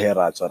after that,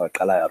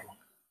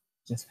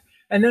 yes.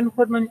 And then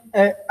Grootman,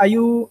 are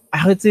you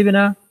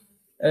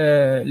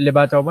yeah.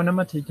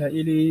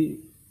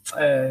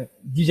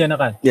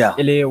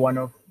 One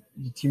of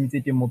the teams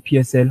that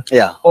PSL,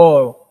 yeah,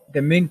 or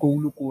the main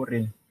goal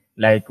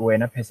like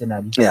when a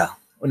personally, yeah.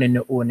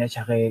 New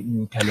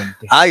talent.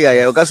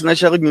 Yeah. Because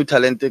new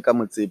talent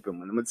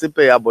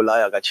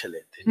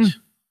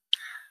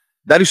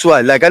That is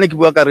why, like I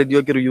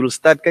radio, you'll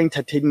start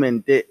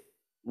entertainment.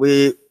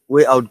 We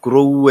we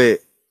outgrow we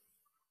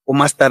o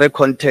master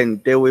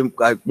content we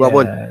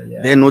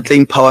then no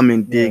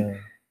empowerment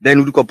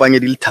then we kopanye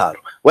di letharo.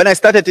 When I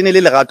started in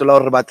le lerato la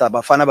hore batla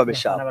bafana ba be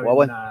sharp wa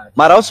bona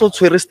mara also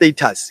tshwere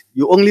status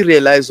you only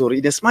realize or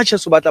in as much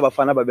as o batla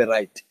bafana ba be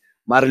right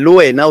mara lo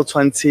wena o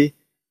tshwantse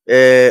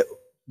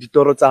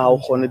ditoro tsa hao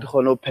gone di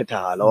gone o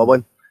phethagala wa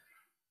bona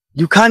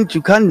you can't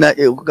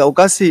o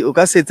ka se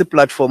etse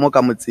platform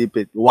ka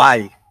Motsepe.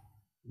 Why?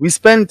 We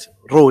spent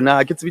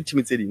rona ke tsebe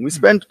team tse ding we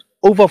spent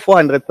over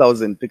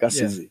 400,000 ka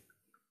season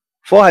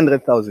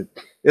 400,000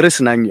 e re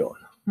senang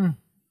yona.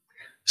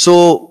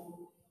 So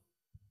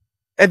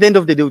at the end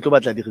of the day, we talk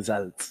about the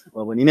results.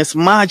 In as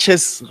much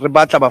as we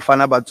batla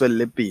bafana ba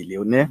tswelle pele,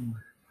 one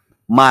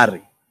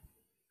mare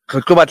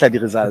re tlo batla di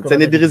results,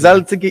 and the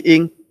results ke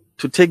eng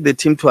to take the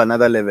team to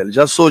another level.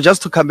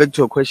 Just to come back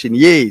to your question,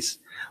 yes,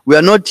 we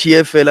are not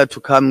here fella to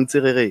come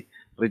re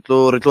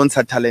tlo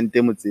ntsha talent e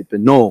Motsepe.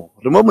 No,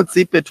 remove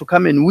Motsepe to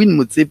come and win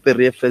Motsepe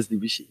re first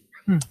division.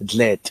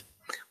 Glad.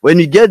 When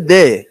we get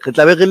there, re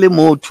tla be re le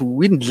mo to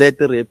win glad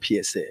re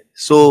PSL.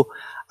 So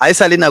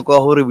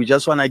we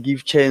just want to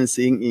give chance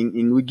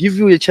we give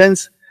you a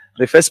chance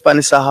re first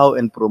panisa how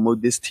and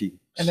promote this team.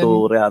 And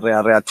so re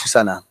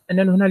thusana. And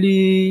then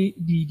honali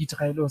di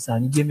trial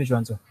sane di eme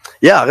jwanzo.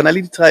 Yeah, re na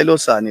le di trial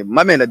sane.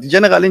 Mamela di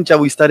general in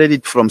we started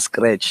it from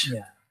scratch.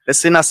 Yeah. Re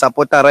sena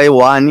supporter ra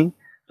one,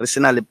 re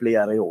sena le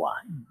player ra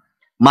one.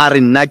 Mare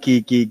nna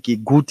ke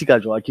guti ka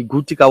jwa, ke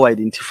guti ka wa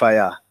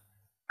identifier.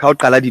 Ka o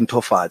qala di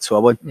ntofatso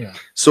wa bona.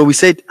 So we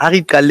said a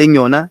re qaleng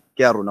yona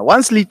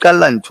once le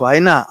qalla ntho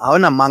ha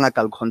ona manga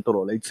ka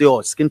control it's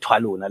yours ke ntho a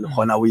lona le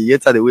gona we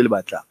etsa the will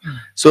batla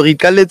so re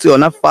qalletse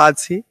yona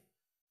fatshe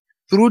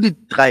through the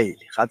trial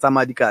ga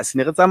tsama di ka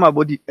sene re tsama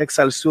bo di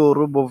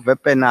Excelsior bo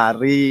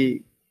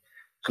Weaponry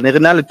re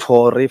na le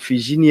Thore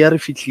Virginia re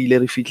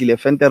fitlile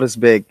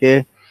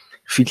Ventersburg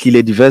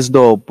fitlile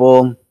Diversdorp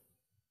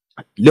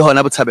le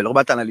hona Botshabelo go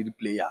batlana le di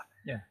player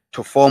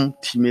to form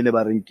team le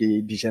ba reng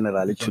ke di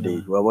general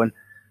today wa bona.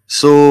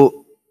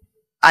 So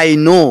I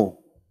know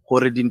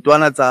gore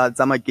dintwana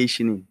tsa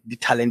makeisheneng di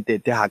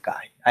talented ha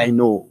kae I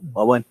know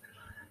wa bona.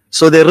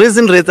 So the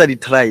reason re etsa di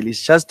trial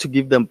is just to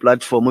give them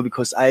platform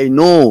because I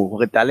know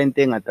gore talent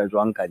e ngata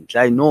jwang ka ntle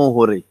I know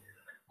gore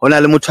hona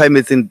le motho a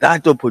emetseng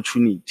that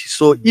opportunity.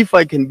 So if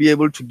I can be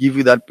able to give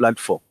you that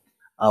platform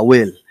I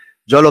will.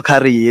 Jolo ka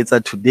re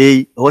etsa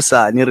today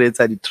hosane re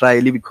etsa di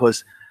trial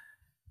because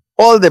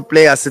all the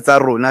players tsa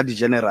rona di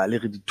general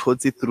re di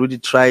thotse through the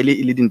trial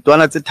ile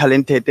dintwana tse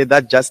talented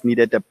that just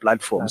needed a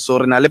platform. So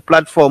re na le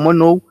platform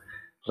no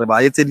re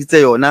ba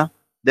etseditse yona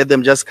let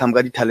them just come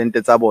ga di talent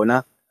tsa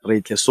bona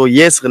re tle. So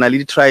yes re na le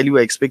di trial we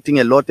are expecting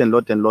a lot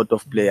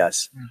of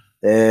players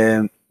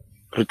re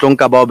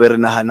tlonka ba be re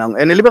nahanang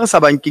and le be re sa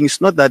banking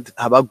is not that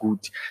ha ba good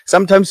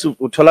sometimes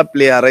o thola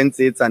player re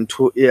ntse etsa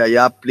ntho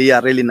ya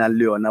player re le nang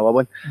le yona wa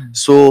bona.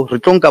 So re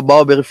tlonka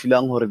ba be re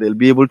filang hore they'll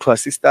be able to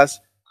assist us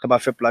re ba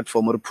fe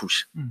platform or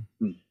push.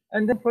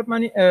 And then for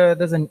money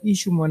there's an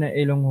issue mona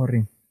e leng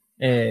hore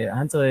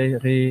hantse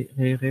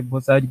re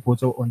botsa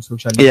dipotso on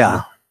social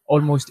media.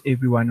 Almost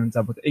everyone on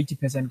about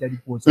 80% of the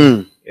posts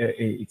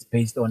it's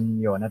based on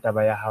your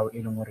taba ya how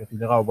e leng hore re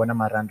ga o bona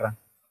marandra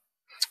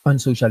on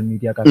social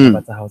media ka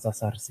taba tsa tsa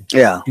SARS.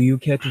 Do you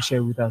care to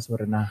share with us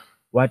or na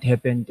what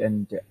happened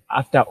and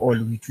after all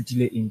we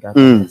tutile in ka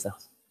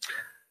SARS?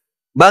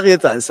 Ba re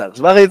etsa SARS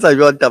ba re etsa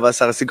jwa taba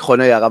SARS ke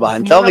khona ya ga ba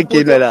hantla re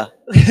kenela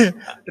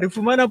re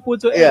fumana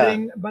potso e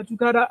reng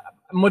Ba2cada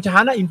motho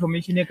hana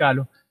information e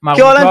kalo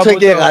ke ona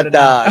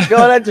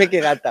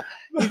tsheke rata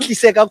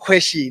itlise ka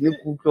question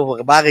go tlo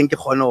hore ba reng ke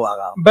khona wa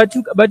ga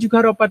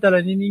Ba2cada o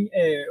patala nini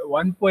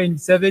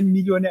 1.7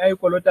 million ay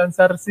kolotang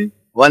SARS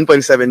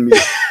 1.7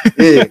 million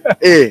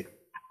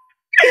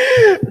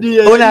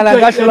ona la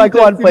ka shela ke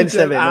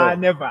 1.7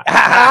 never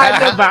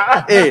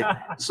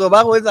so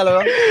ba go etsa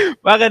la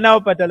ba re na o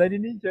patala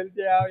nini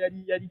tšhelete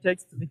ya di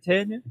tax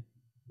return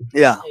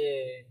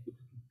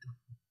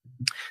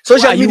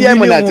social media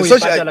monate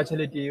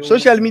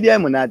social media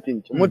monate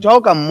motho ha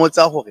o ka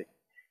mmotsa hore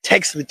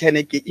tax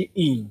return ke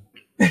eng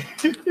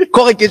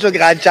kore ke tso ke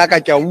ra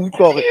tjaka ke a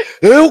utlwa hore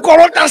o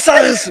kolota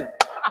SARS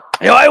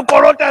o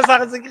kolota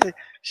SARS ke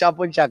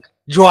shapo tjaka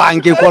jwang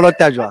ke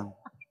kolota jwang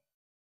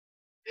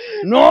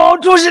no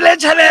tujile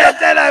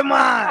tšhelete la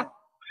man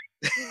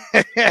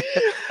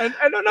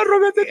and ona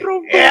robetse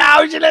trompo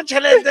o jile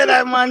tšhelete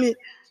la man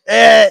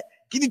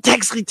ke di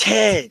tax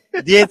return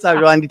di etsa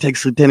jwang di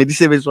tax return di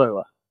sebetswa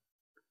jwang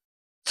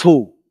so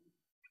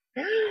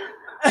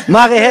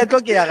mare he tlo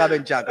ke ya gabe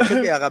ntjaka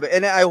ke ya gabe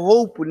and I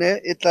hope ne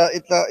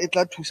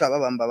etla thusa ba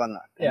bang ba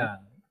bangata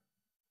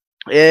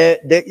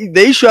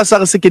the issue is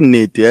SARS ke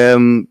nnete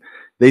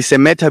there is a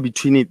matter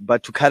between it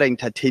Ba2cada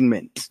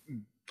entertainment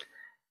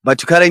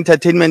Ba2cada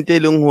entertainment e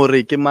leng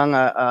hore ke mang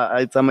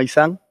a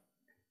tsamaisang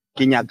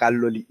ke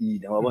Nyakallo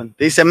Leine wa bona.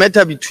 There is a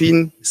matter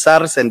between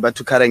SARS and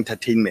Ba2cada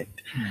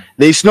entertainment.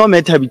 There is no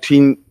matter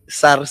between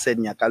SARS and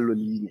Nyakallo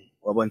Leine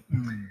wa bona.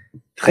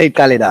 Re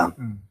qale da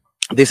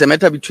there is a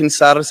matter between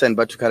SARS and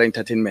Ba2cada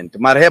entertainment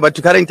mara he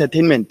Ba2cada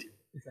entertainment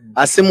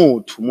ase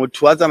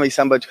motho wa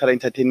tsamaisang Ba2cada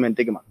entertainment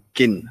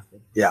ke nna.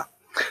 Yeah.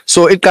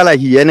 So it qala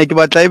here ne ke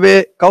batla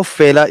ibe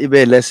kaofela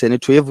ibe lesson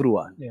to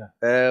everyone.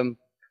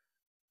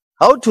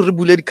 How to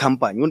rebulate the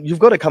company. You've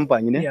got a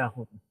company, ne? Yeah.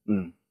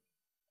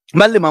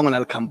 Mali mango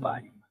na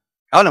company.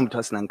 How na mtu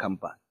asina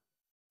company.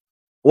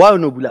 Why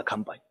no bula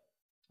company?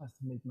 Has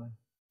to make money.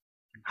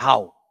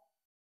 How?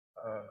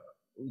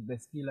 With the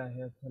skill I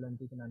have,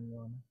 talent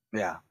and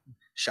Yeah.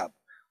 Sharp.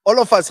 All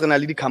of us gonna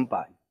lead the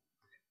company.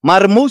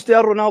 But most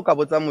ya rona o ka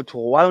botsa motho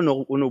why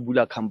no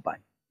bula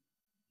company.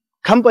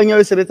 Company ya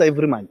sebetsa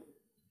every month.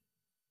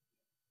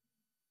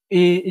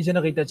 It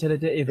generates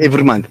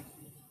every month.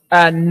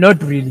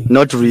 Not really.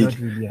 Not really.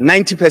 Yeah.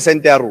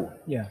 90% error.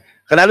 Yeah.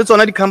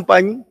 The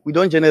company, we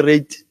don't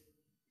generate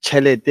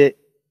chelete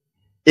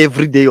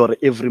every day or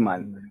every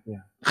month.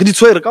 Yeah.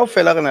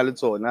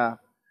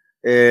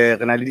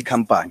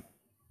 Company.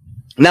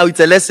 Now it's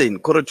a lesson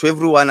to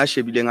everyone.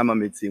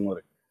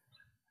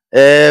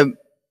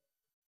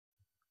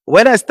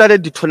 When I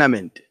started the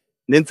tournament,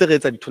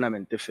 the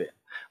tournament fair.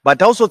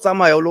 But also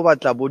some I all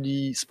over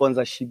body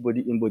sponsorship,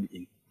 body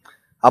in.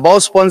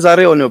 About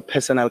sponsoring on your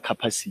personal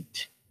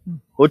capacity.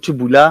 How to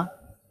bula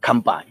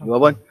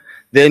company,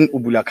 then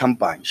ubula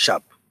company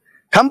sharp.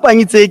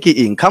 Company take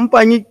in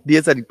company.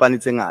 These are the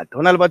panits at.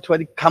 Honor about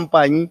the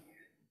company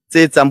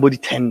said somebody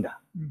tender.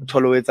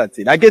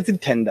 I get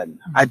it tender.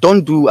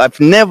 I've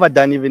never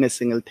done even a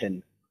single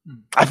tender.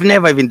 I've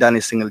never even done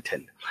a single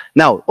tender.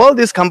 Now all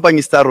these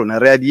companies start on a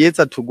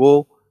radiator to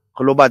go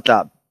global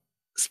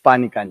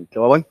Spanish and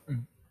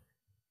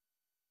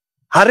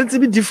how is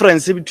the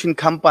difference between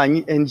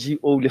company,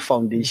 NGO, the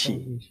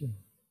foundation?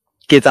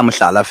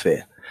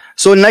 Fair.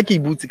 So Naki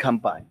boots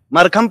company.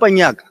 Mar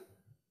company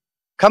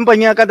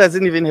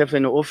doesn't even have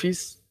an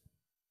office,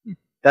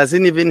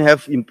 doesn't even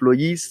have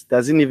employees,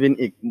 doesn't even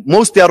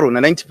most are on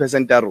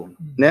 90% are on.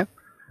 Ne?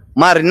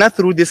 Mar not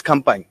through this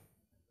company,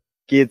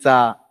 it's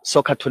a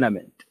soccer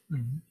tournament.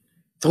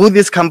 Through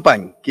this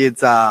company,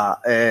 it's a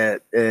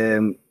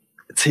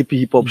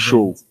hip hop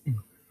show.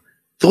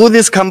 Through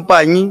this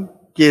company,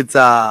 it's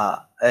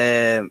a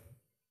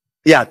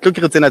look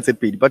at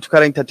it.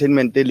 Ba2cada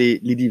entertainment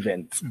lead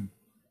events.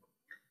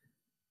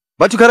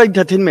 Ba2cada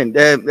entertainment,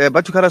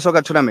 Ba2cada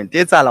soccer tournament.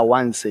 It's all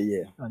once a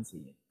year.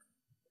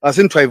 As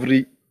in try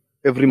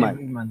every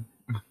month.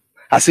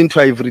 As in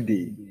try every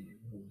day.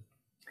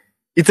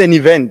 It's an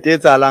event.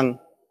 It's along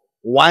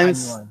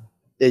once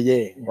a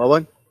year.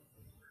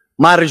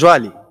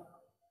 Marijuali.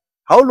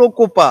 How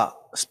local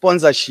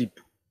sponsorship?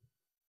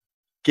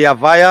 Kia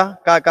via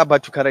kaka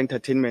Ba2cada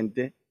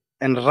entertainment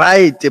and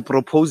write a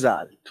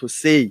proposal to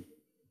say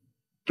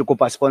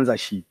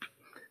sponsorship.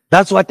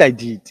 That's what I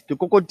did.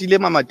 Kokotile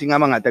mama tinga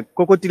mangata.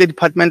 Kokotile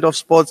Department of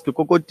Sports.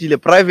 Kokotile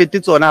private.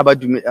 It's on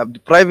about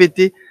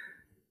private.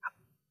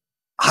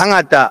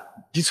 Hangata.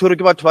 This work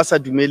about was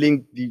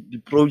mailing the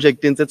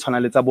project in the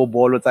channel. It's about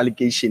ball or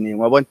allocation.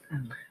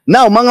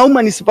 Now manga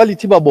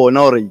municipality babo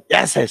na ore.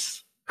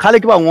 Yes.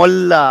 Khalek ba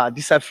ngolla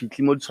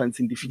disafitli mo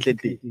tshwantsheng di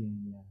fitlete.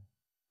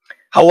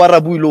 Ha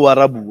warabu ilo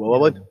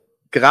warabu.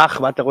 Krach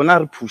batla rona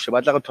re push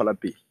batla go thola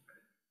pele.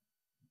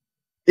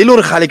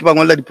 Ilor khalek ba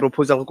ngolla di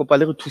proposal go kopa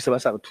le go thusa ba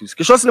sa go thusa.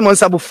 Ke shose le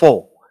monsa bo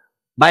 4.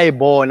 Ba e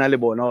bona le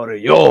bona ore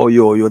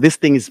yo this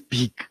thing is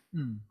big.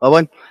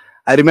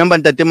 I remember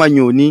ntate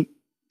Manyoni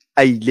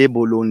a ile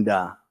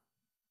bolonda.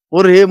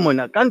 Ore he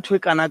mona ka ntwe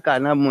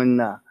kana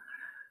mona.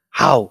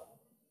 How?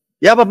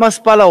 Ya ba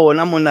masipala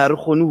ona mona re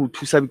khone ho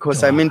thusa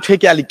because I mean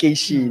take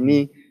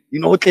allocation. You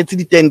know, let's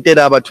di tente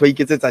da batho ba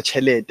iketsetsa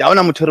chelete. Ha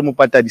ona motho re mo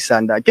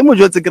patadisanda. Ke mo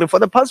jwetse kere for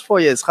the past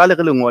 4 years khale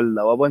re le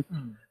ngolla wa bona.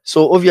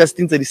 So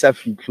obviously ntse di sa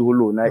fitli ho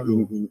lona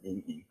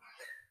in.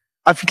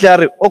 A fitla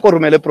re o ko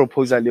romele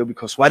proposal yo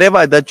because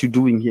whatever that you're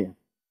doing here,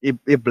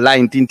 a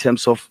blind in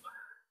terms of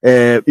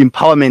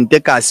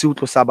empowerment ka se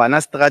utlo sa bana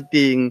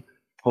strateng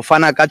ho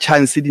fana ka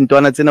chance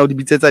dintwana tsena o di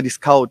bitsetsa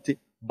discount.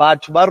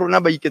 Batho ba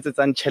rona ba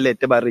iketsetsang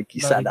chelete ba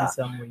rekisa da.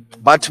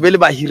 Batho bele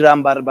ba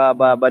hirang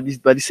ba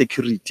di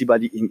security ba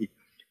di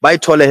by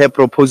told her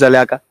proposal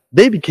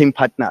they became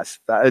partners,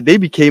 they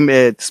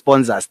became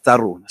sponsors.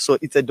 So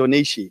it's a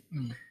donation,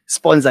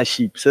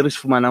 sponsorship.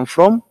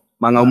 From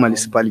Mangau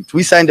municipality.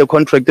 We signed a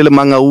contract with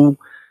Mangau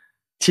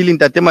till in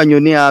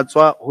Tatemanyoni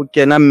Atwa who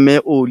can me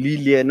o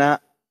Liliana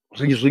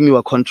renew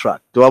a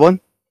contract.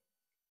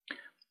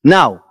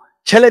 Now,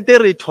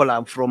 Cheleteri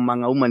Tola from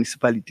Mangau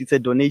municipality. It's a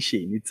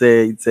donation. It's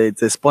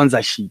a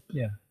sponsorship.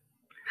 Yeah.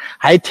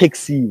 I take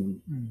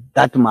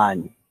that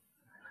money.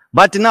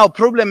 But now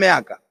problem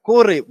yaka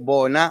kore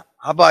bona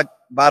about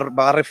ba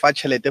refa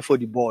chelete for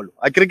the ball.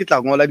 I cricket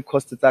la ngola di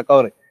cost tsa ka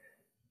hore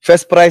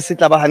first price it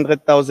laba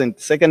 100,000,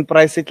 second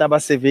price it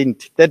laba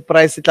 70, third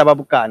price it laba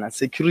bukana,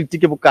 security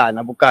ke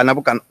bukana,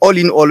 all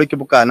in all ke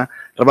bukana,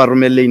 re ba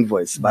romelle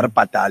invoice, ba re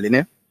patale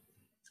ne.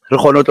 Re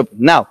khona to.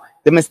 Now,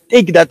 the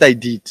mistake that I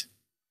did,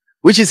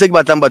 which is like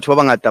batlang batho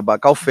ba bangata ba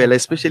kaofela,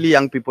 especially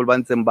young people ba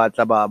ntseng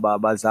batla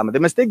ba zama. The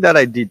mistake that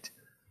I did,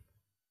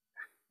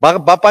 ba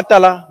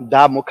patala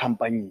da mo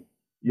company.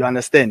 You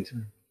understand?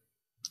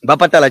 Ba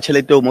patala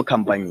chelete mo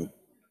company.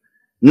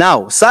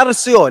 Now,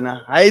 SARS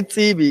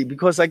yona,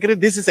 because I agree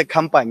this is a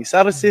company.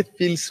 SARS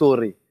feels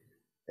sorry.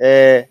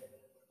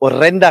 Or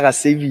render a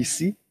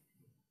service.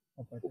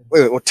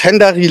 Or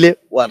tender really,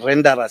 or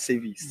render a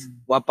service.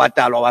 Or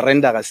patalo, or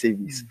render a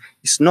service.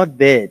 It's not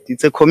that.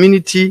 It's a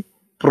community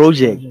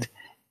project.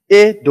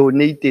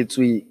 Donated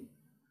to.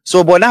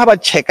 So, bona haba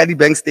check the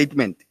bank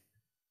statement.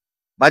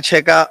 Ba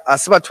checka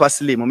asiba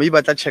twaslimo, maybe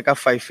ba checka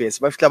 5 years.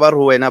 Ba fitla ba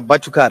ro wena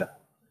Ba2cada.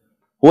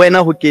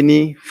 Wena ho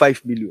kene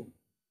 5 million.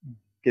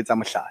 Ketsa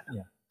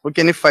mohlala. Ho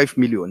kene 5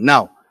 million.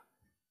 Now,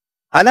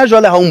 hana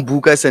jwale ha o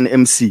mbuka as an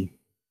MC.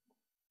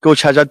 Go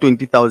charge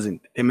 20,000.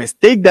 The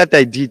mistake that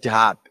I did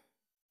have.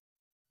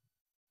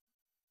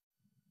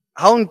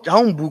 How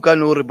mbuka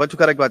no re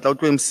Ba2cada ke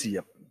batla o MC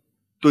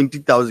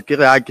 20,000. Ke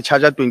re ha ke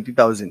charge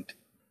 20,000.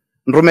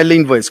 Romela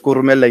invoice, ko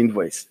romela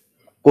invoice.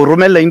 Ko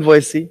romela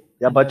invoice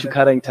ya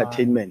Ba2cada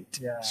entertainment.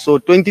 So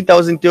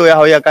 20,000 teo ya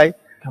hao ya kae?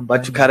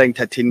 Ba2cada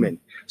entertainment.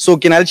 So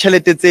ke na le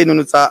tšhelete tse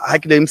no tsa ha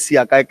ke le MC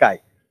ya kae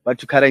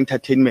Ba2cada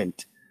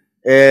entertainment.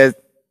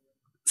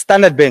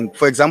 Standard Bank,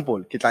 for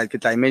example, ke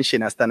tla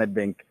mention a Standard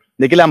Bank.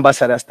 Ne ke le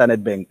ambassador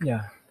Standard Bank.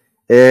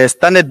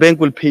 Standard Bank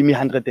will pay me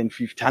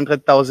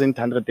 100,000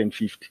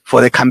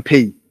 for the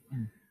campaign.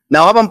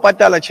 Now ha ba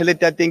mpatala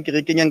tšhelete ya teng ke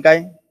re kenyang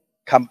kae?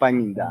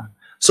 Company da.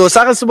 So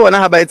SARS bona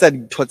ha ba etsa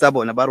ditho tsa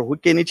bona ba re ho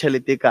kene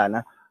tšhelete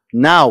kana.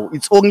 Now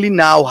it's only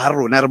now ha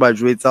rona re ba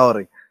jwetsa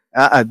hore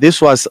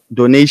this was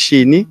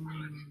donation.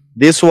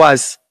 This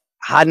was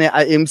hane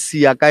a MC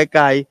ya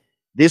kae.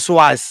 This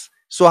was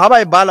so ha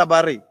ba e bala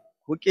ba re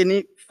ho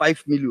kene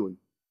 5 million.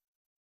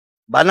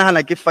 Bana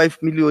hana ke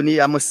 5 million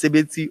ya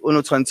mosebetsi o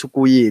no tshwantse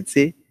ko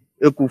yetse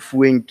e go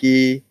fueng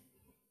ke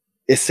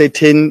a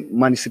certain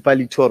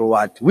municipality or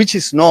what, which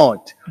is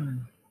not.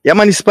 Ya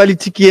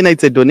municipality ke ena,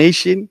 it's a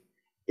donation.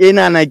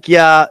 Ena na ke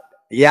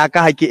ya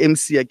ka ha ke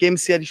MC ya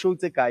di show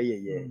tse kae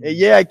ye. A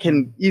year I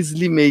can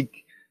easily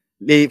make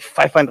le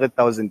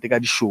 500,000 ka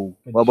di show.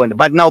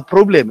 But now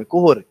problem ko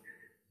hore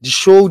the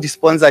show, the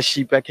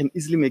sponsorship, I can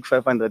easily make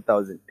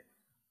 500,000.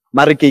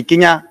 Mare ke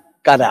kenya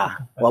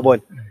kada wa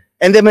bona.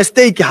 And the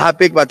mistake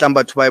hape ke batlang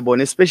batho ba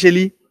bona,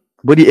 especially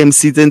body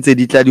MC tse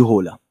di tla di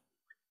hola.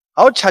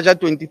 Ha o charge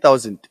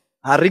 20,000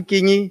 ha re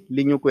kenye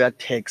lenyoko ya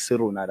tax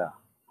rona da.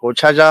 Go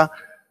charge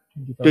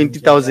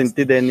 20,000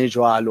 then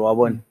jwalo wa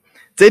bona.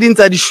 Tse ding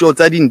tsa di show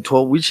tsa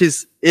dintho which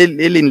is e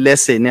leng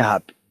lesson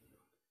hape.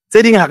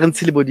 Tse ding ha re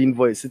ntshile body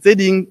invoice. Tse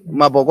ding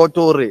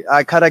MABOKOTHO re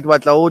a khara ke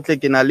batla o tle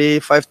ke na le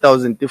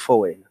 5,000 for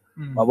wena.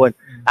 Wa bona.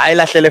 A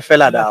ilahlele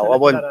fela da wa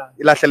bona.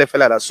 Ilahlele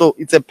fela da. So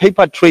it's a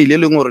paper trail e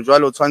leng hore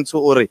jwalo o tshwantse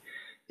o re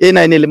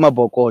ena ene le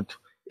MABOKOTHO,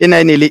 ena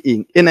ene le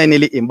eng, ena ene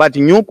le eng, but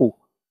nyoko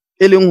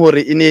e leng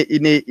hore ene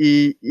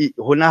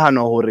hona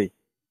hana hore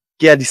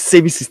ke ya di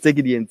services tse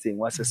ke di entseng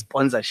was a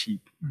sponsorship,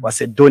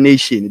 was a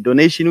donation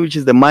which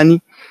is the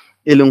money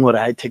e leng hore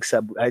I take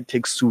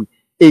you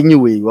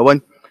anyway wa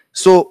bona.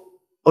 So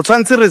o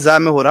tshwantse re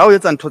zame hore ha o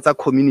etsa ntho tsa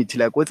community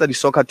like o etsa di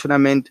soccer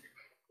tournament,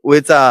 o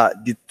etsa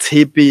di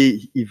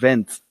tshepe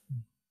events,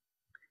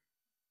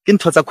 ke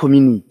ntho tsa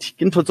community,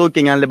 ke ntho tse o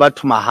kenyang le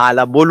batho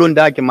mahala,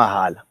 bolonda ke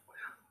mahala.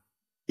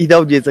 Either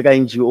o di etsa ka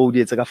NGO, o di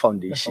etsa ka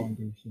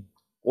foundation.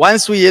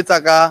 Once we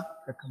etsa ka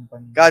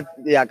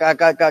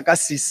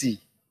CC,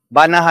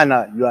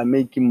 banahana you are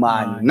making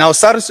money. Now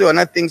SARS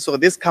yona thinks so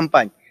this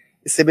company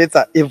is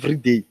sebetsa every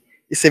day,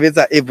 is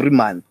sebetsa every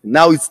month.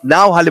 Now it's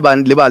now ha le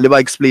ba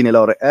explain la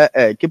hore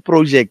ke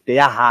project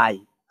ya high,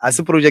 as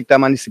a project ya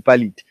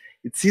municipality.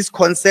 It's his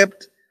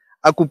concept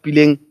a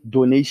kopileng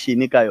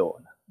donation ka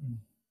yona.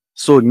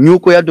 So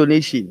nyoko ya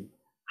donation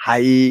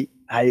I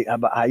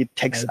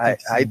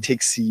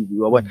tax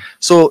you.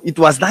 So it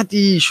was that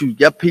issue.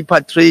 Your paper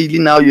trail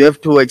now you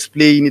have to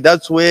explain.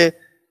 That's where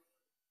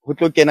we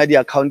look at the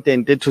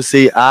accountant to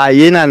say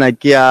yena na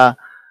kia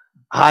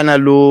hana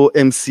lo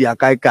MC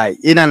kai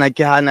ina na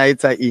kia hana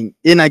ita in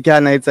ina kia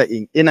hana ita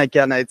in ina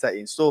kia hana ita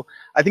in. So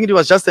I think it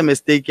was just a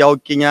mistake ya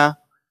Kenya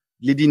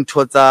leading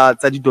towards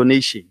the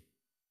donation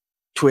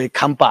to a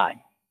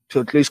company, to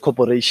a close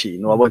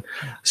corporation.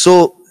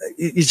 So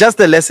it's just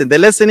a lesson. The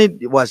lesson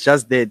it was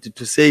just there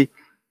to say,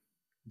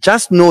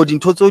 just know in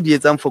total the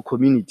exam for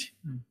community.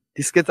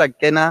 This gets a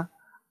kena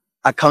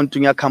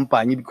accounting a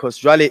company because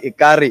jwale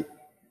ekare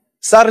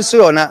SARS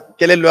yona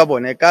kelelo ya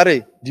bona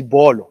ekare di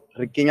bolo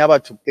re kenya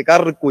batho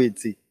ekare re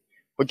kwetse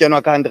go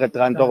kenwa ka 100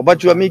 rand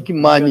but you are making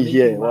money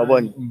here wa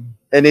bona,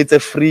 and it's a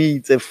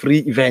free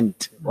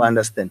event, you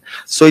understand.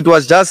 So it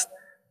was just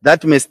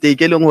that mistake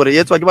eleng hore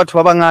etswa ke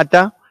batho ba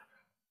bangata.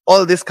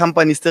 All these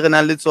companies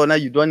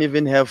you don't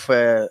even have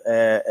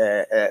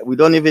we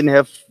don't even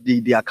have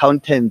the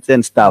accountants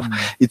and stuff.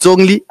 It's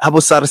only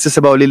habo SARS se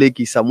ba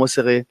olelekisa mo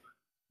se re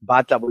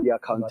batla bo the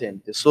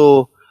accountant.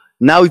 So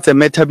now it's a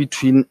matter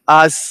between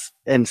us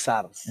and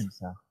SARS.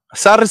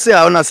 SARS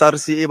ha ona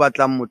SARS e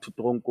batlang motho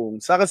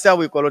tronkong. SARS ya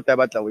bo ikolota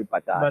batla o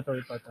ipatala.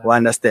 You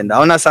understand?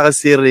 Ha ona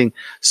SARS ring.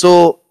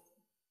 So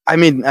I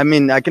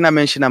mean I cannot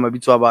mention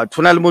amabitso aba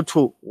tona le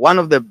motho, one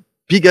of the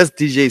biggest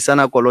DJs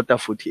ana kolota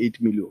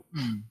 48 million.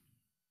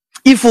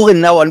 If we're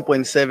now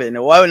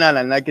 1.7, why not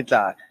na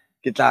kitla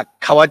ke tla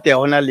khawate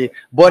hona le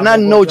bona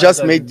no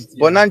just made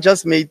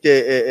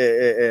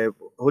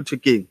ho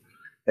thukeng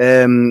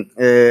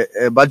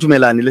ba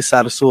dumelane le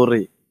SARS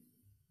hore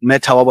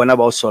matter wa bona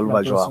ba o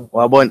solve jwang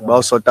wa bona ba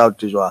o sort out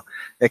jwang.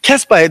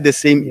 Casper had the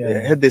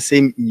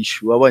same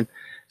issue wa bona.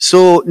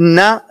 So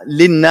na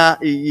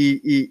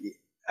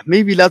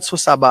maybe that's so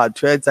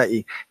sabat.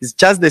 It's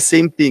just the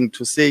same thing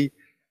to say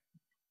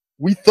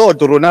we thought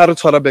Ronaro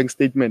Twara bank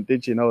statement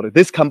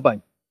this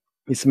company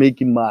is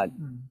making money.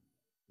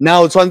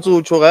 Now it's one to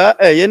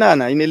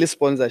yenana in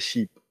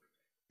sponsorship.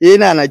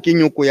 Yenana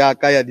kinyuko ya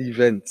kaya the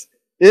events.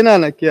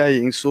 Yenana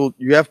kia, so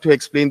you have to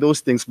explain those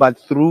things, but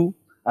through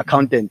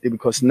accountant,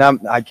 because now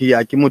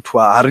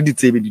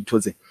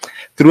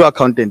through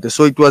accountant.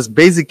 So it was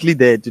basically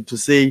there to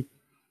say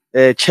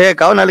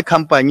check out the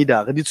company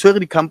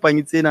the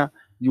company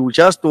you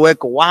just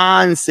work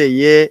once a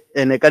year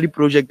and a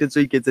project so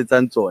you get it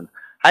and so on.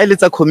 High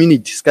letter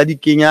community skadi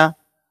Kenya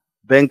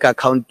bank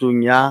account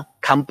to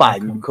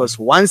company because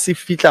once if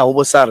fit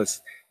over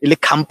SARS ile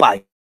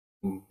company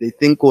they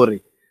think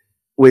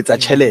with a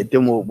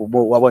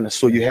chele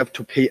so you have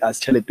to pay us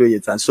chele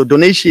to so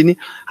donation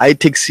I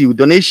takes you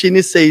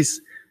donation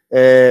says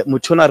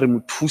mutona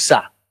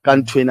remuthusa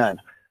kan twenana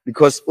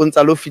because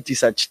unsalo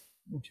fitisa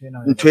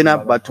ntwena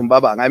batho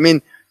ba bang. I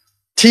mean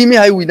team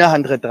I win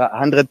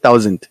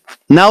 100,000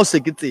 now se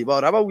ke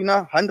tseba ba win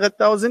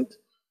 100,000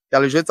 ka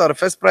le jwetsa re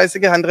first price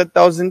ke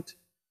 100,000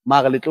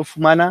 mara le tlo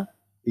fumana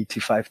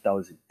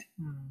 85,000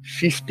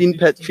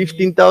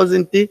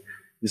 15,000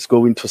 is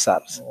going to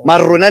SARS.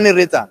 Mara rona ne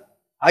retsa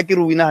ha ke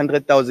re win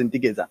 100,000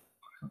 tiketsa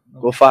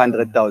go for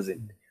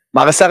 100,000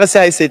 mara SARS ha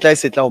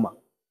setla uma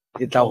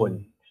e tla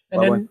hone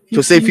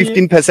to say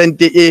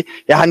 15% e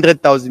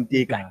 100,000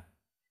 e kae.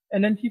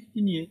 And then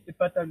 15 years e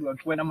patalwa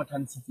ke wena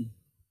mothansitse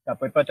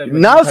kapa e patalwa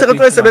now se re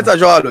tlo sebetsa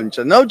jwalo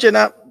ntsha now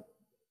tjena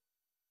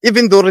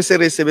even though re se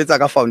re sebetsa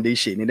ka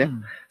foundation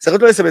se re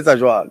tlo sebetsa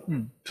jwalo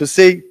to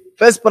say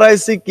first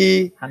price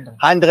ke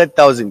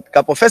 100,000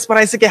 kapa first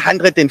price ke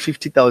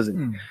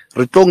 150,000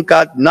 re tlo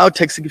nka now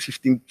tax ke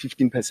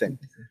 15%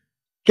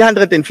 ke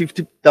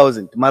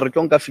 150,000 mara re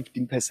tlo nka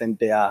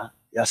 15%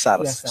 ya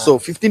SARS. So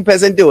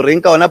 15% o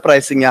renka ona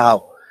pricing ya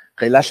hao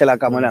re lahlela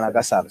ka mona na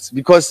ka SARS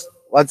because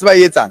what's ba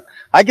etsang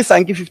ha ke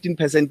sanke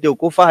 15% o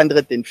ko fa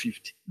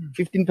 150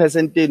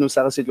 15% no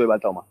SARS e tlo e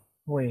batla ma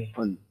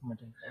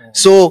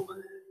so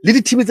le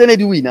di team tsene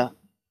di winner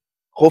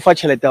go fa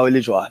tšhelete ya o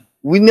le jwang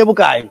winne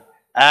bokae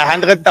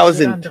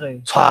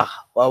 100,000 tshwa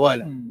wa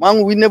bona mang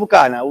winne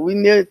bokana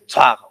winne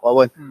tshwa wa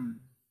bona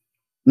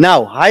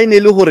now ha ine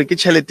le hore ke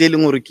tšhelete e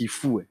leng hore ke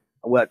fuwe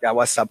I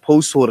was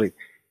supposed hore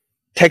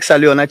tax a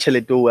le yona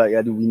tšhelete o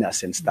ya di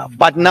winners and stuff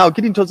but now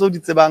ke dintho tso di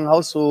tsebang ha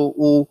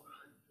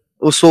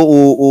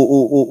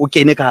o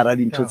kene ka hara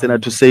dintho tsena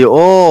to say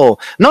oh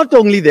not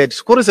only that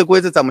kore se go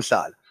etsetsa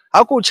mohlala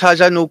ha ko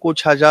charge no ko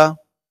charge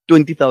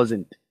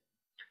 20,000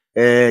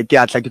 ke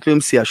atla ke tlo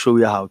msia show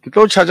ya hao ke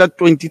tlo charge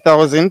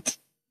 20,000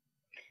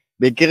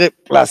 be ke re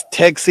plus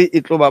tax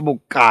e tlo ba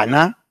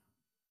bokana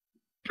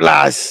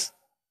plus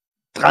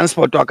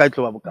transport wa ka e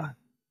tlo ba bokana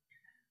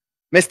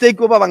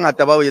mistake o ba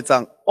bangata ba o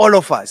etsang all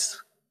of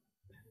us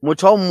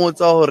motho o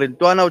mmotsa hore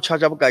ntwana o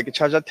charge bokae ke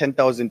charge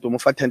 10,000 o mo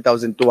fa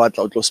 10,000 to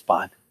watla o tlo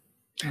spana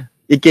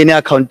e kene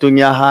accountong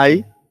ya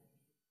hae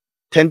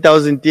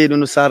 10,000 e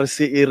no SARS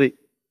e re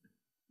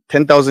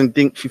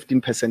 10,000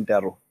 15% ya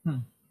ro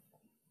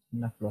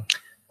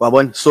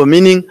wabona so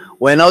meaning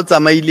wena o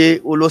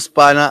tsamaile o lo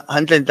spana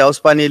 100,000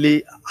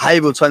 spanele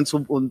haebe o tshwantse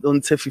o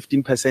ntshe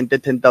 15%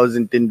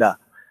 10,000 tenda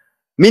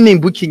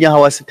meaning booking ya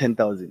hawa se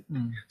 10,000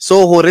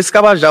 so ho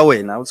riska ba ja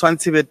wena o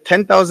tshwantse be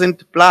 10,000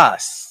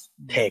 plus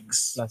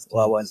tax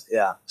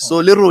yeah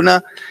so le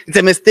rona it's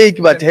a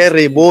mistake but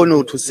here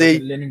bono to say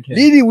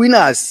the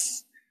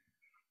winners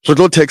so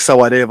don't tax or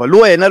whatever lo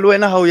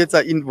wena ha o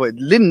etsa invoice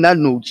le nna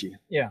noje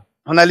yeah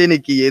hona le ne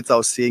ke etsa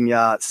o seng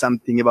ya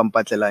something e ba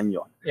mpatlelang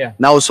yona yeah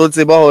now so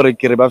tseba hore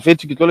ke re ba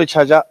fethu ke tlo le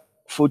charge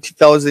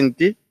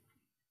 40,000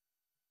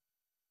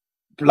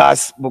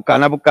 plus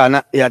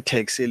bokana ya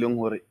tax e leng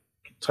hore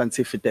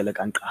tshwantse fetele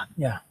ka nqana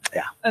yeah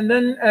and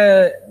then